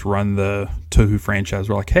I guess run the TouHou franchise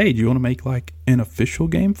were like, "Hey, do you want to make like an official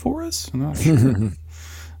game for us?" And I'm not sure.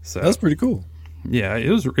 So that's pretty cool. Yeah, it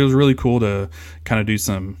was really cool to kind of do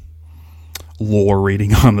some lore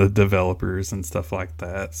reading on the developers and stuff like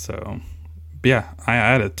that. So, but yeah, I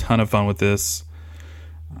had a ton of fun with this.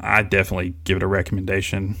 I definitely give it a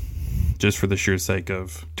recommendation, just for the sheer sake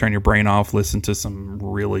of turn your brain off, listen to some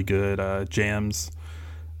really good jams,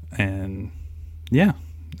 and yeah,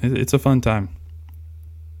 it's a fun time.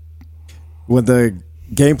 When the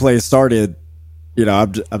gameplay started, you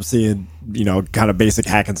know, I'm seeing, you know, kind of basic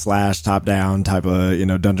hack and slash, top down type of, you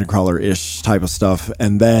know, dungeon crawler ish type of stuff,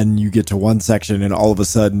 and then you get to one section, and all of a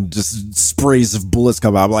sudden, just sprays of bullets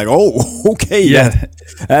come out. I'm like, oh, okay, Yeah,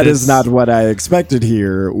 that is not what I expected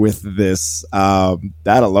here with this. That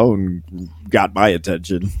alone got my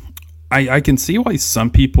attention. I can see why some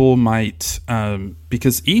people might,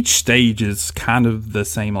 because each stage is kind of the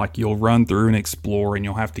same. Like, you'll run through and explore, and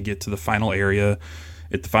you'll have to get to the final area.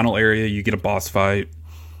 At the final area, you get a boss fight.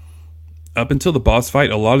 Up until the boss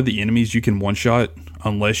fight, a lot of the enemies you can one-shot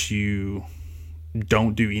unless you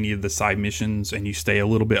don't do any of the side missions and you stay a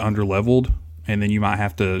little bit under-leveled, and then you might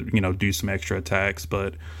have to, you know, do some extra attacks.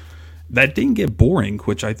 But that didn't get boring,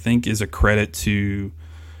 which I think is a credit to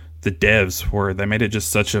the devs, where they made it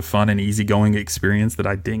just such a fun and easygoing experience that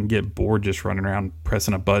I didn't get bored just running around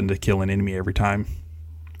pressing a button to kill an enemy every time.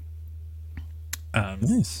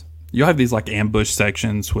 Nice. You'll have these like ambush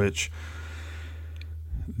sections, which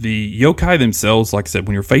the yokai themselves, like I said,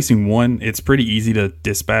 when you're facing one, it's pretty easy to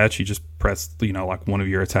dispatch. You just press, you know, like one of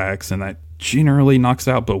your attacks, and that generally knocks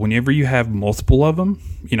out. But whenever you have multiple of them,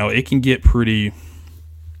 you know, it can get pretty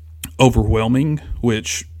overwhelming,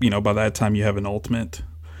 which, you know, by that time you have an ultimate,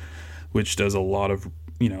 which does a lot of,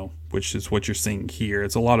 you know, which is what you're seeing here.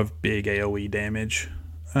 It's a lot of big AoE damage.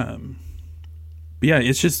 But yeah,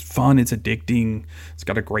 it's just fun. It's addicting. It's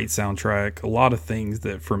got a great soundtrack. A lot of things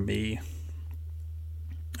that, for me,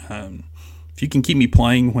 if you can keep me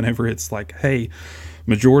playing whenever it's like, hey,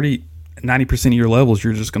 majority, 90% of your levels,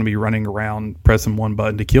 you're just going to be running around pressing one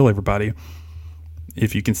button to kill everybody.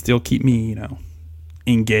 If you can still keep me, you know,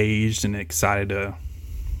 engaged and excited to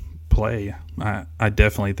play, I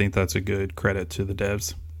definitely think that's a good credit to the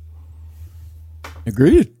devs.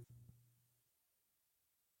 Agreed.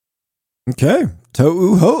 Okay.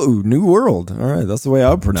 TouHou, New World. All right, that's the way I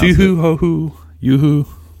would pronounce it. TouHou, Yoo-hoo.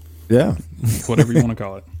 Yeah. Whatever you want to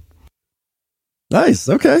call it. Nice.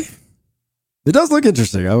 Okay. It does look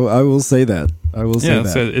interesting. I will say that. I will say that.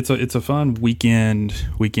 So it's a fun weekend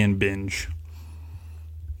binge.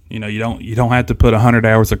 You know, you don't have to put 100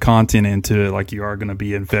 hours of content into it like you are going to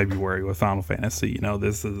be in February with Final Fantasy. You know,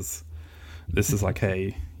 this is like,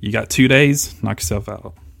 hey, you got 2 days, knock yourself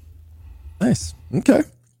out. Nice. Okay.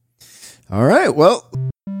 All right. Well.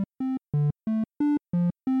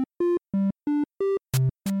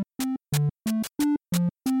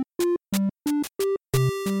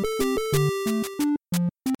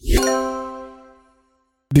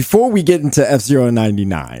 before we get into F-Zero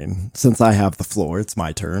 99, since I have the floor, it's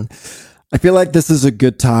my turn. I feel like this is a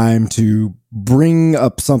good time to bring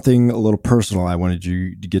up something a little personal I wanted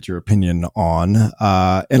you to get your opinion on.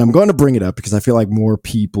 And I'm going to bring it up because I feel like more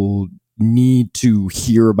people need to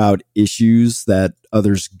hear about issues that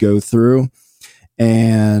others go through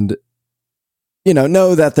and,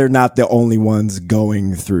 know that they're not the only ones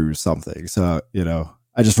going through something. So,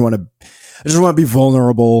 I just want to be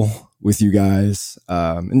vulnerable with you guys.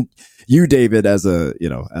 And you, David, as a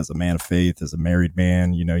man of faith, as a married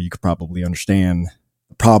man, you could probably understand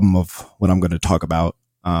the problem of what I'm going to talk about.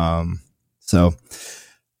 So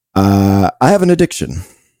I have an addiction.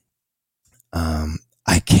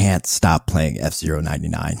 I can't stop playing F-Zero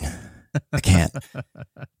 99. I can't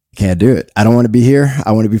do it. I don't want to be here.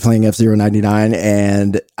 I want to be playing F-Zero 99,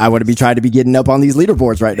 and I want to be trying to be getting up on these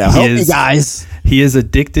leaderboards right now. Help me, guys. He is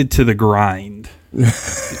addicted to the grind.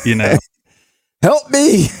 Help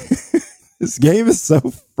me. This game is so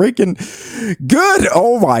freaking good.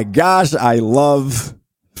 Oh my gosh. I love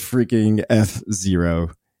freaking F-Zero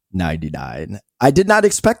 99. I did not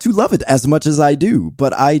expect to love it as much as I do,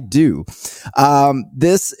 but I do.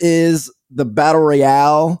 This is the Battle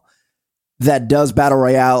Royale that does Battle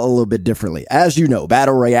Royale a little bit differently. As you know,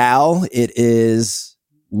 Battle Royale, it is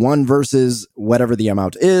one versus whatever the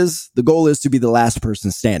amount is. The goal is to be the last person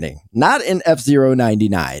standing. Not in F-Zero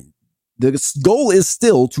 99. The goal is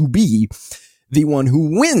still to be the one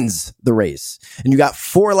who wins the race. And you got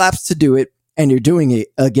 4 laps to do it, and you're doing it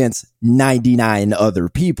against 99 other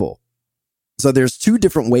people. So there's 2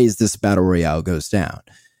 different ways this Battle Royale goes down.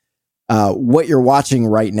 What you're watching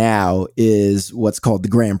right now is what's called the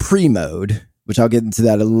Grand Prix mode, which I'll get into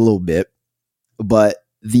that a little bit. But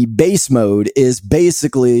the base mode is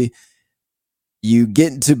basically you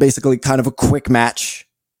get into basically kind of a quick match.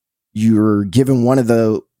 You're given one of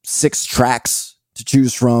the 6 tracks to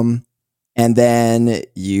choose from, and then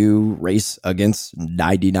you race against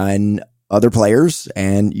 99 other players,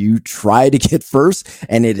 and you try to get first,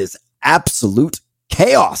 and it is absolute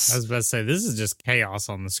chaos. I was about to say, this is just chaos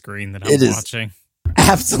on the screen that I'm watching.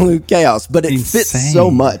 Absolute chaos, but it fits so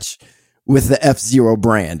much with the F-Zero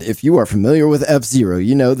brand. If you are familiar with F-Zero,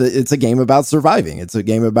 you know that it's a game about surviving. It's a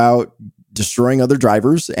game about destroying other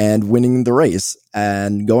drivers and winning the race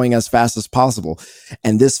and going as fast as possible.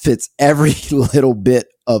 And this fits every little bit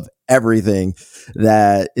of everything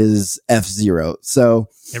that is F-Zero. So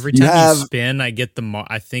every time you spin, I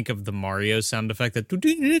think of the Mario sound effect that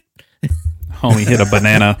only hit a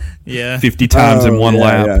banana 50 times in one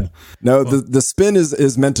lap. Yeah. No, the spin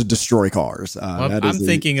is meant to destroy cars. I'm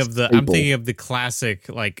thinking of the classic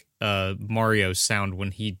Mario sound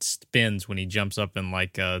when he spins, when he jumps up in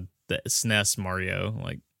the SNES Mario.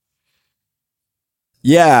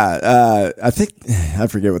 I think I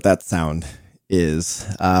forget what that sound is.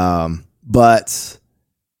 But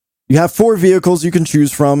you have 4 vehicles you can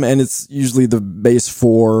choose from, and it's usually the base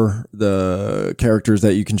 4, the characters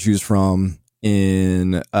that you can choose from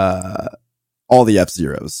in all the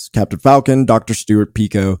F-Zeros. Captain Falcon, Dr. Stewart,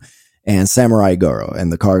 Pico, and Samurai Goro,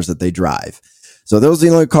 and the cars that they drive. So those are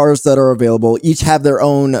the only cars that are available. Each have their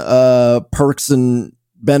own perks and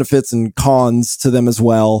benefits and cons to them as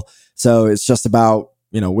well. So it's just about,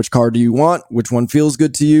 which car do you want, which one feels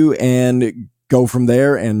good to you, and go from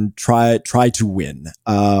there and try to win.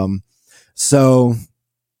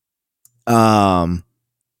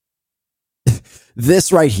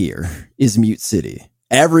 This right here is Mute City.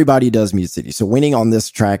 Everybody does Mute City. So winning on this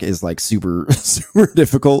track is super, super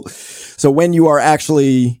difficult. So when you are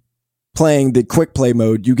actually playing the quick play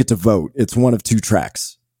mode, you get to vote. It's one of 2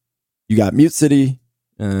 tracks. You got Mute City,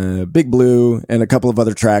 Big Blue, and a couple of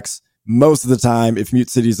other tracks. Most of the time, if Mute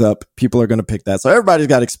City's up, people are going to pick that. So everybody's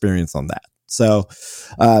got experience on that. So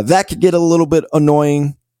that could get a little bit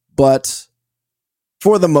annoying, but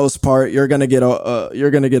for the most part, you're gonna get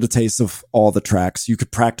a taste of all the tracks. You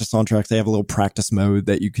could practice on tracks. They have a little practice mode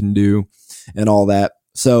that you can do, and all that.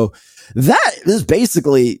 So that is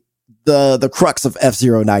basically the crux of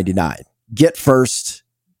F-Zero 99. Get first,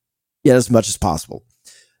 get as much as possible.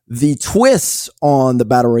 The twists on the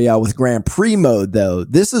Battle Royale with Grand Prix mode, though,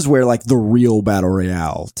 this is where the real Battle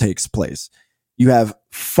Royale takes place. You have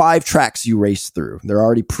 5 tracks you race through. They're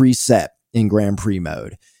already preset in Grand Prix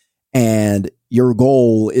mode. And your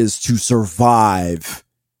goal is to survive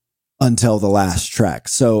until the last track.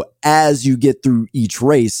 So as you get through each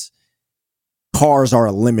race, cars are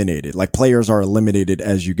eliminated. Players are eliminated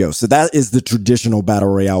as you go. So that is the traditional Battle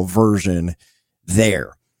Royale version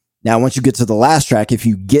there. Now, once you get to the last track, if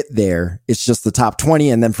you get there, it's just the top 20.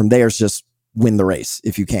 And then from there, it's just win the race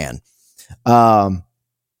if you can.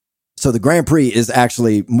 So the Grand Prix is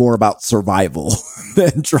actually more about survival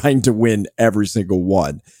than trying to win every single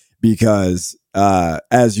one, because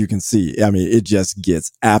as you can see, I mean, it just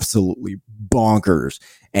gets absolutely bonkers,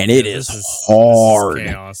 and it is hard. This is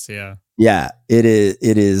chaos, yeah. Yeah, it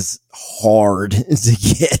is hard to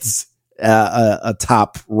get a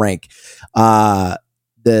top rank.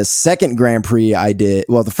 The second Grand Prix I did,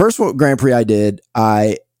 well, the first Grand Prix I did,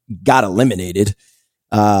 I got eliminated,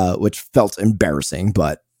 which felt embarrassing,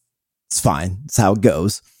 but it's fine. It's how it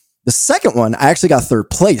goes. The second one, I actually got third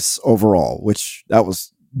place overall, which that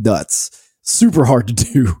was nuts. Super hard to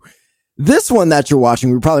do. This one that you're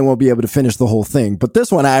watching, we probably won't be able to finish the whole thing, but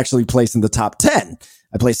this one I actually placed in the top 10.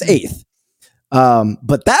 I placed 8th.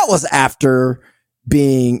 But that was after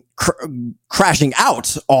being crashing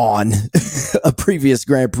out on a previous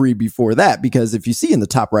Grand Prix before that, because if you see in the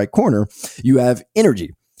top right corner, you have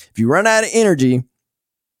energy. If you run out of energy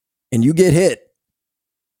and you get hit,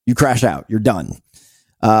 you crash out, you're done.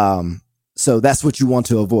 So that's what you want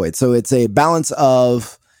to avoid. So it's a balance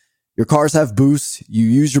of your cars have boost, you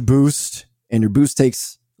use your boost, and your boost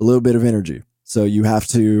takes a little bit of energy. So you have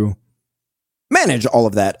to manage all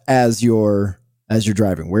of that as you're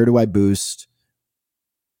driving. Where do I boost?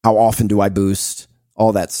 How often do I boost?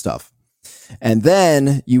 All that stuff. And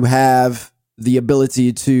then you have the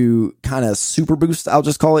ability to kind of super boost, I'll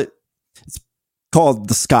just call it. It's called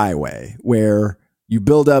the Skyway, where you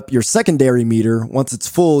build up your secondary meter. Once it's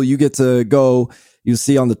full, you get to go. You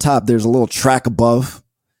see on the top, there's a little track above.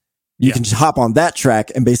 You can hop on that track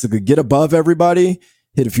and basically get above everybody,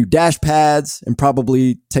 hit a few dash pads, and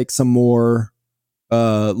probably take some more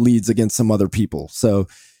leads against some other people. So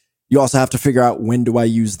you also have to figure out, when do I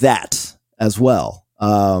use that as well?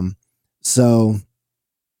 So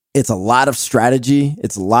it's a lot of strategy.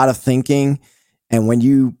 It's a lot of thinking. And when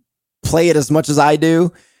you play it as much as I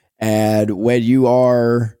do, and when you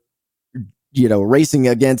are, racing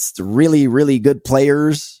against really, really good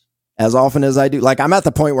players as often as I do, like, I'm at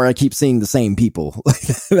the point where I keep seeing the same people.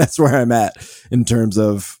 That's where I'm at in terms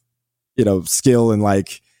of, skill, and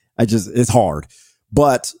it's hard.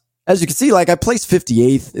 But as you can see, I placed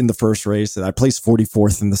 58th in the first race, and I placed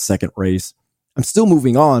 44th in the second race. I'm still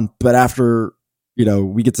moving on, but after,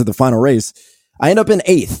 we get to the final race, I end up in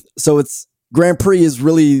 8th. So it's Grand Prix is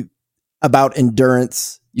really about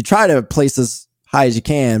endurance. You try to place as high as you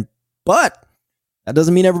can, but that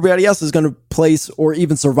doesn't mean everybody else is going to place or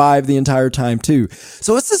even survive the entire time too.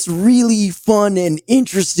 So it's this really fun and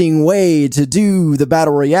interesting way to do the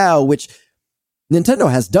Battle Royale, which Nintendo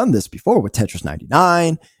has done this before with Tetris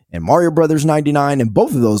 99 and Mario Brothers 99, and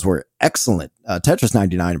both of those were excellent. Tetris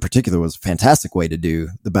 99 in particular was a fantastic way to do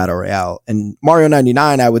the Battle Royale. And Mario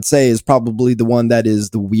 99, I would say, is probably the one that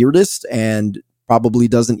is the weirdest and probably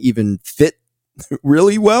doesn't even fit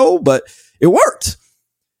really well, but it worked.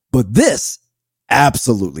 But this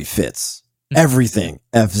absolutely fits everything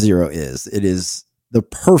F-Zero is. It is the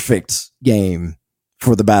perfect game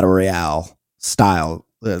for the Battle Royale style,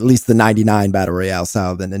 at least the 99 Battle Royale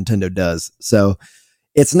style that Nintendo does. So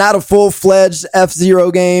it's not a full-fledged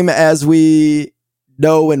F-Zero game as we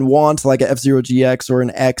know and want, like a F-Zero GX or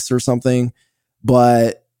an X or something,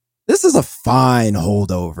 but this is a fine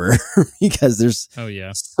holdover because there's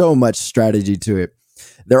so much strategy to it.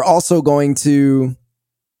 They're also going to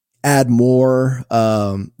add more.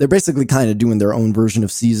 They're basically kind of doing their own version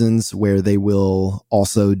of seasons, where they will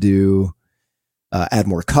also do add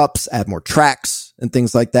more cups, add more tracks, and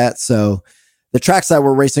things like that. So the tracks that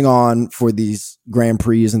we're racing on for these Grand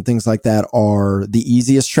Prix and things like that are the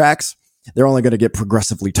easiest tracks. They're only going to get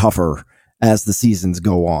progressively tougher as the seasons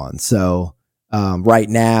go on. So right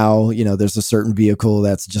now, there's a certain vehicle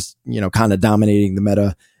that's just, kind of dominating the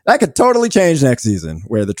meta. That could totally change next season,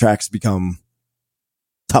 where the tracks become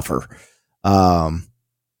tougher. So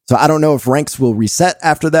I don't know if ranks will reset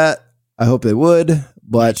after that. I hope it would,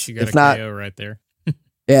 but you got if not, KO right there.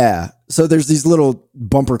 yeah. So there's these little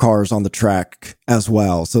bumper cars on the track as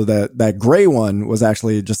well. So that gray one was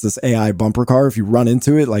actually just this AI bumper car. If you run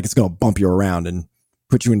into it, it's going to bump you around and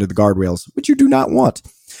put you into the guardrails, which you do not want.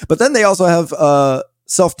 But then they also have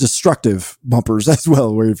self-destructive bumpers as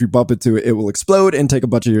well, where if you bump into it, it will explode and take a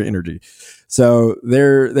bunch of your energy. So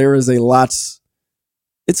there is a lot.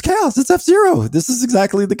 It's chaos. It's F-Zero. This is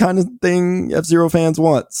exactly the kind of thing F-Zero fans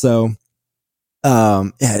want. So,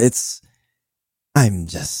 I'm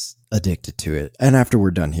just addicted to it. And after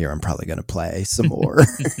we're done here, I'm probably going to play some more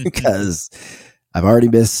because I've already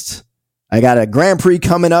missed. I got a Grand Prix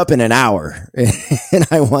coming up in an hour and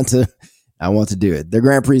I want to do it. The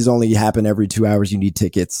Grand Prix only happen every 2 hours. You need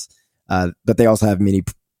tickets. But they also have mini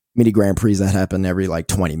Grand Prix that happen every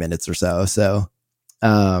 20 minutes or so. So,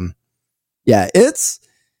 it's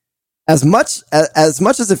as much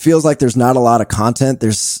as it feels like there's not a lot of content,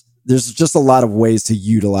 there's just a lot of ways to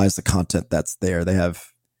utilize the content that's there. They have,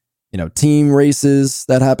 team races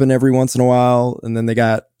that happen every once in a while, and then they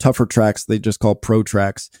got tougher tracks they just call pro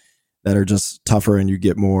tracks that are just tougher, and you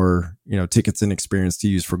get more, tickets and experience to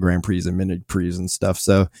use for Grand Prix and Mini Prix and stuff.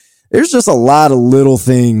 So there's just a lot of little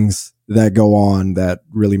things that go on that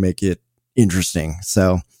really make it interesting.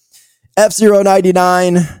 So F-Zero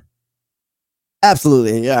 99,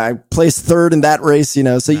 absolutely. Yeah, I placed third in that race, so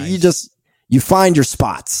nice. you find your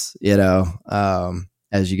spots,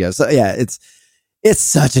 as you go. So yeah, it's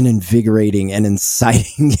such an invigorating and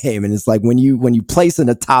inciting game. And it's like when you place in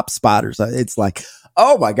a top spot or something, it's like,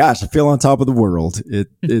 oh my gosh, I feel on top of the world. It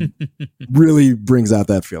really brings out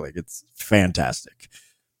that feeling. It's fantastic.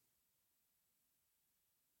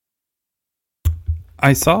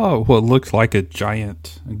 I saw what looked like a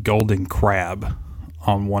giant golden crab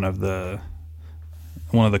on one of the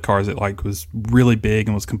cars that was really big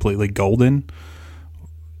and was completely golden.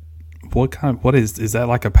 What is that,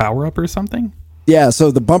 like a power up or something? Yeah, so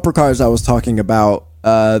the bumper cars I was talking about,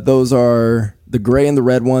 those are the gray and the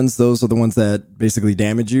red ones. Those are the ones that basically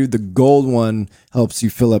damage you. The gold one helps you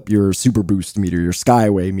fill up your super boost meter, your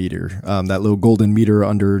Skyway meter, that little golden meter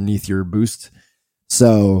underneath your boost.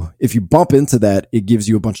 So if you bump into that, it gives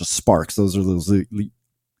you a bunch of sparks. Those are those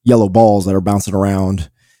yellow balls that are bouncing around.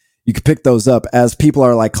 You can pick those up as people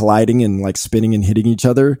are colliding and spinning and hitting each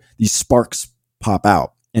other. These sparks pop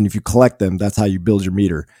out. And if you collect them, that's how you build your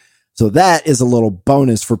meter. So that is a little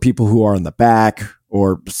bonus for people who are in the back,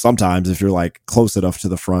 or sometimes if you're close enough to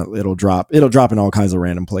the front, it'll drop in all kinds of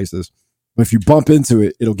random places. But if you bump into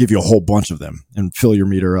it, it'll give you a whole bunch of them and fill your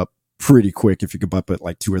meter up pretty quick if you can bump it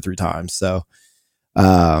 2 or 3 times. So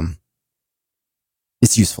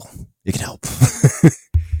it's useful. It can help.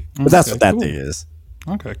 But that's what that thing is.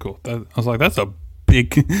 Okay, cool. I was like, that's a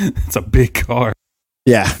big car.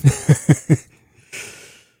 Yeah.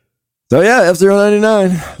 So yeah, F-Zero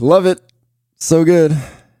 99. Love it. So good.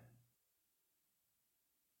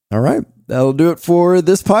 All right. That'll do it for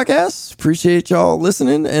this podcast. Appreciate y'all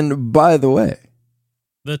listening. And by the way,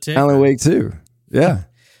 Alan Wake 2. Yeah.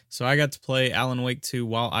 So I got to play Alan Wake 2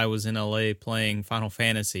 while I was in LA playing Final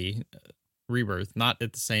Fantasy Rebirth. Not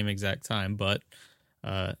at the same exact time, but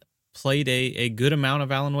played a good amount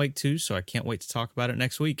of Alan Wake 2, so I can't wait to talk about it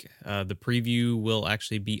next week. The preview will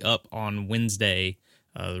actually be up on Wednesday,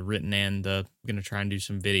 written, and going to try and do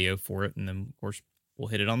some video for it, and then, of course, we'll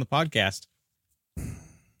hit it on the podcast.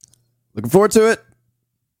 Looking forward to it.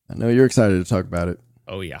 I know you're excited to talk about it.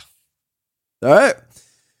 Oh, yeah. All right.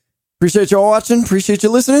 Appreciate y'all watching. Appreciate you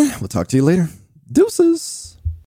listening. We'll talk to you later. Deuces.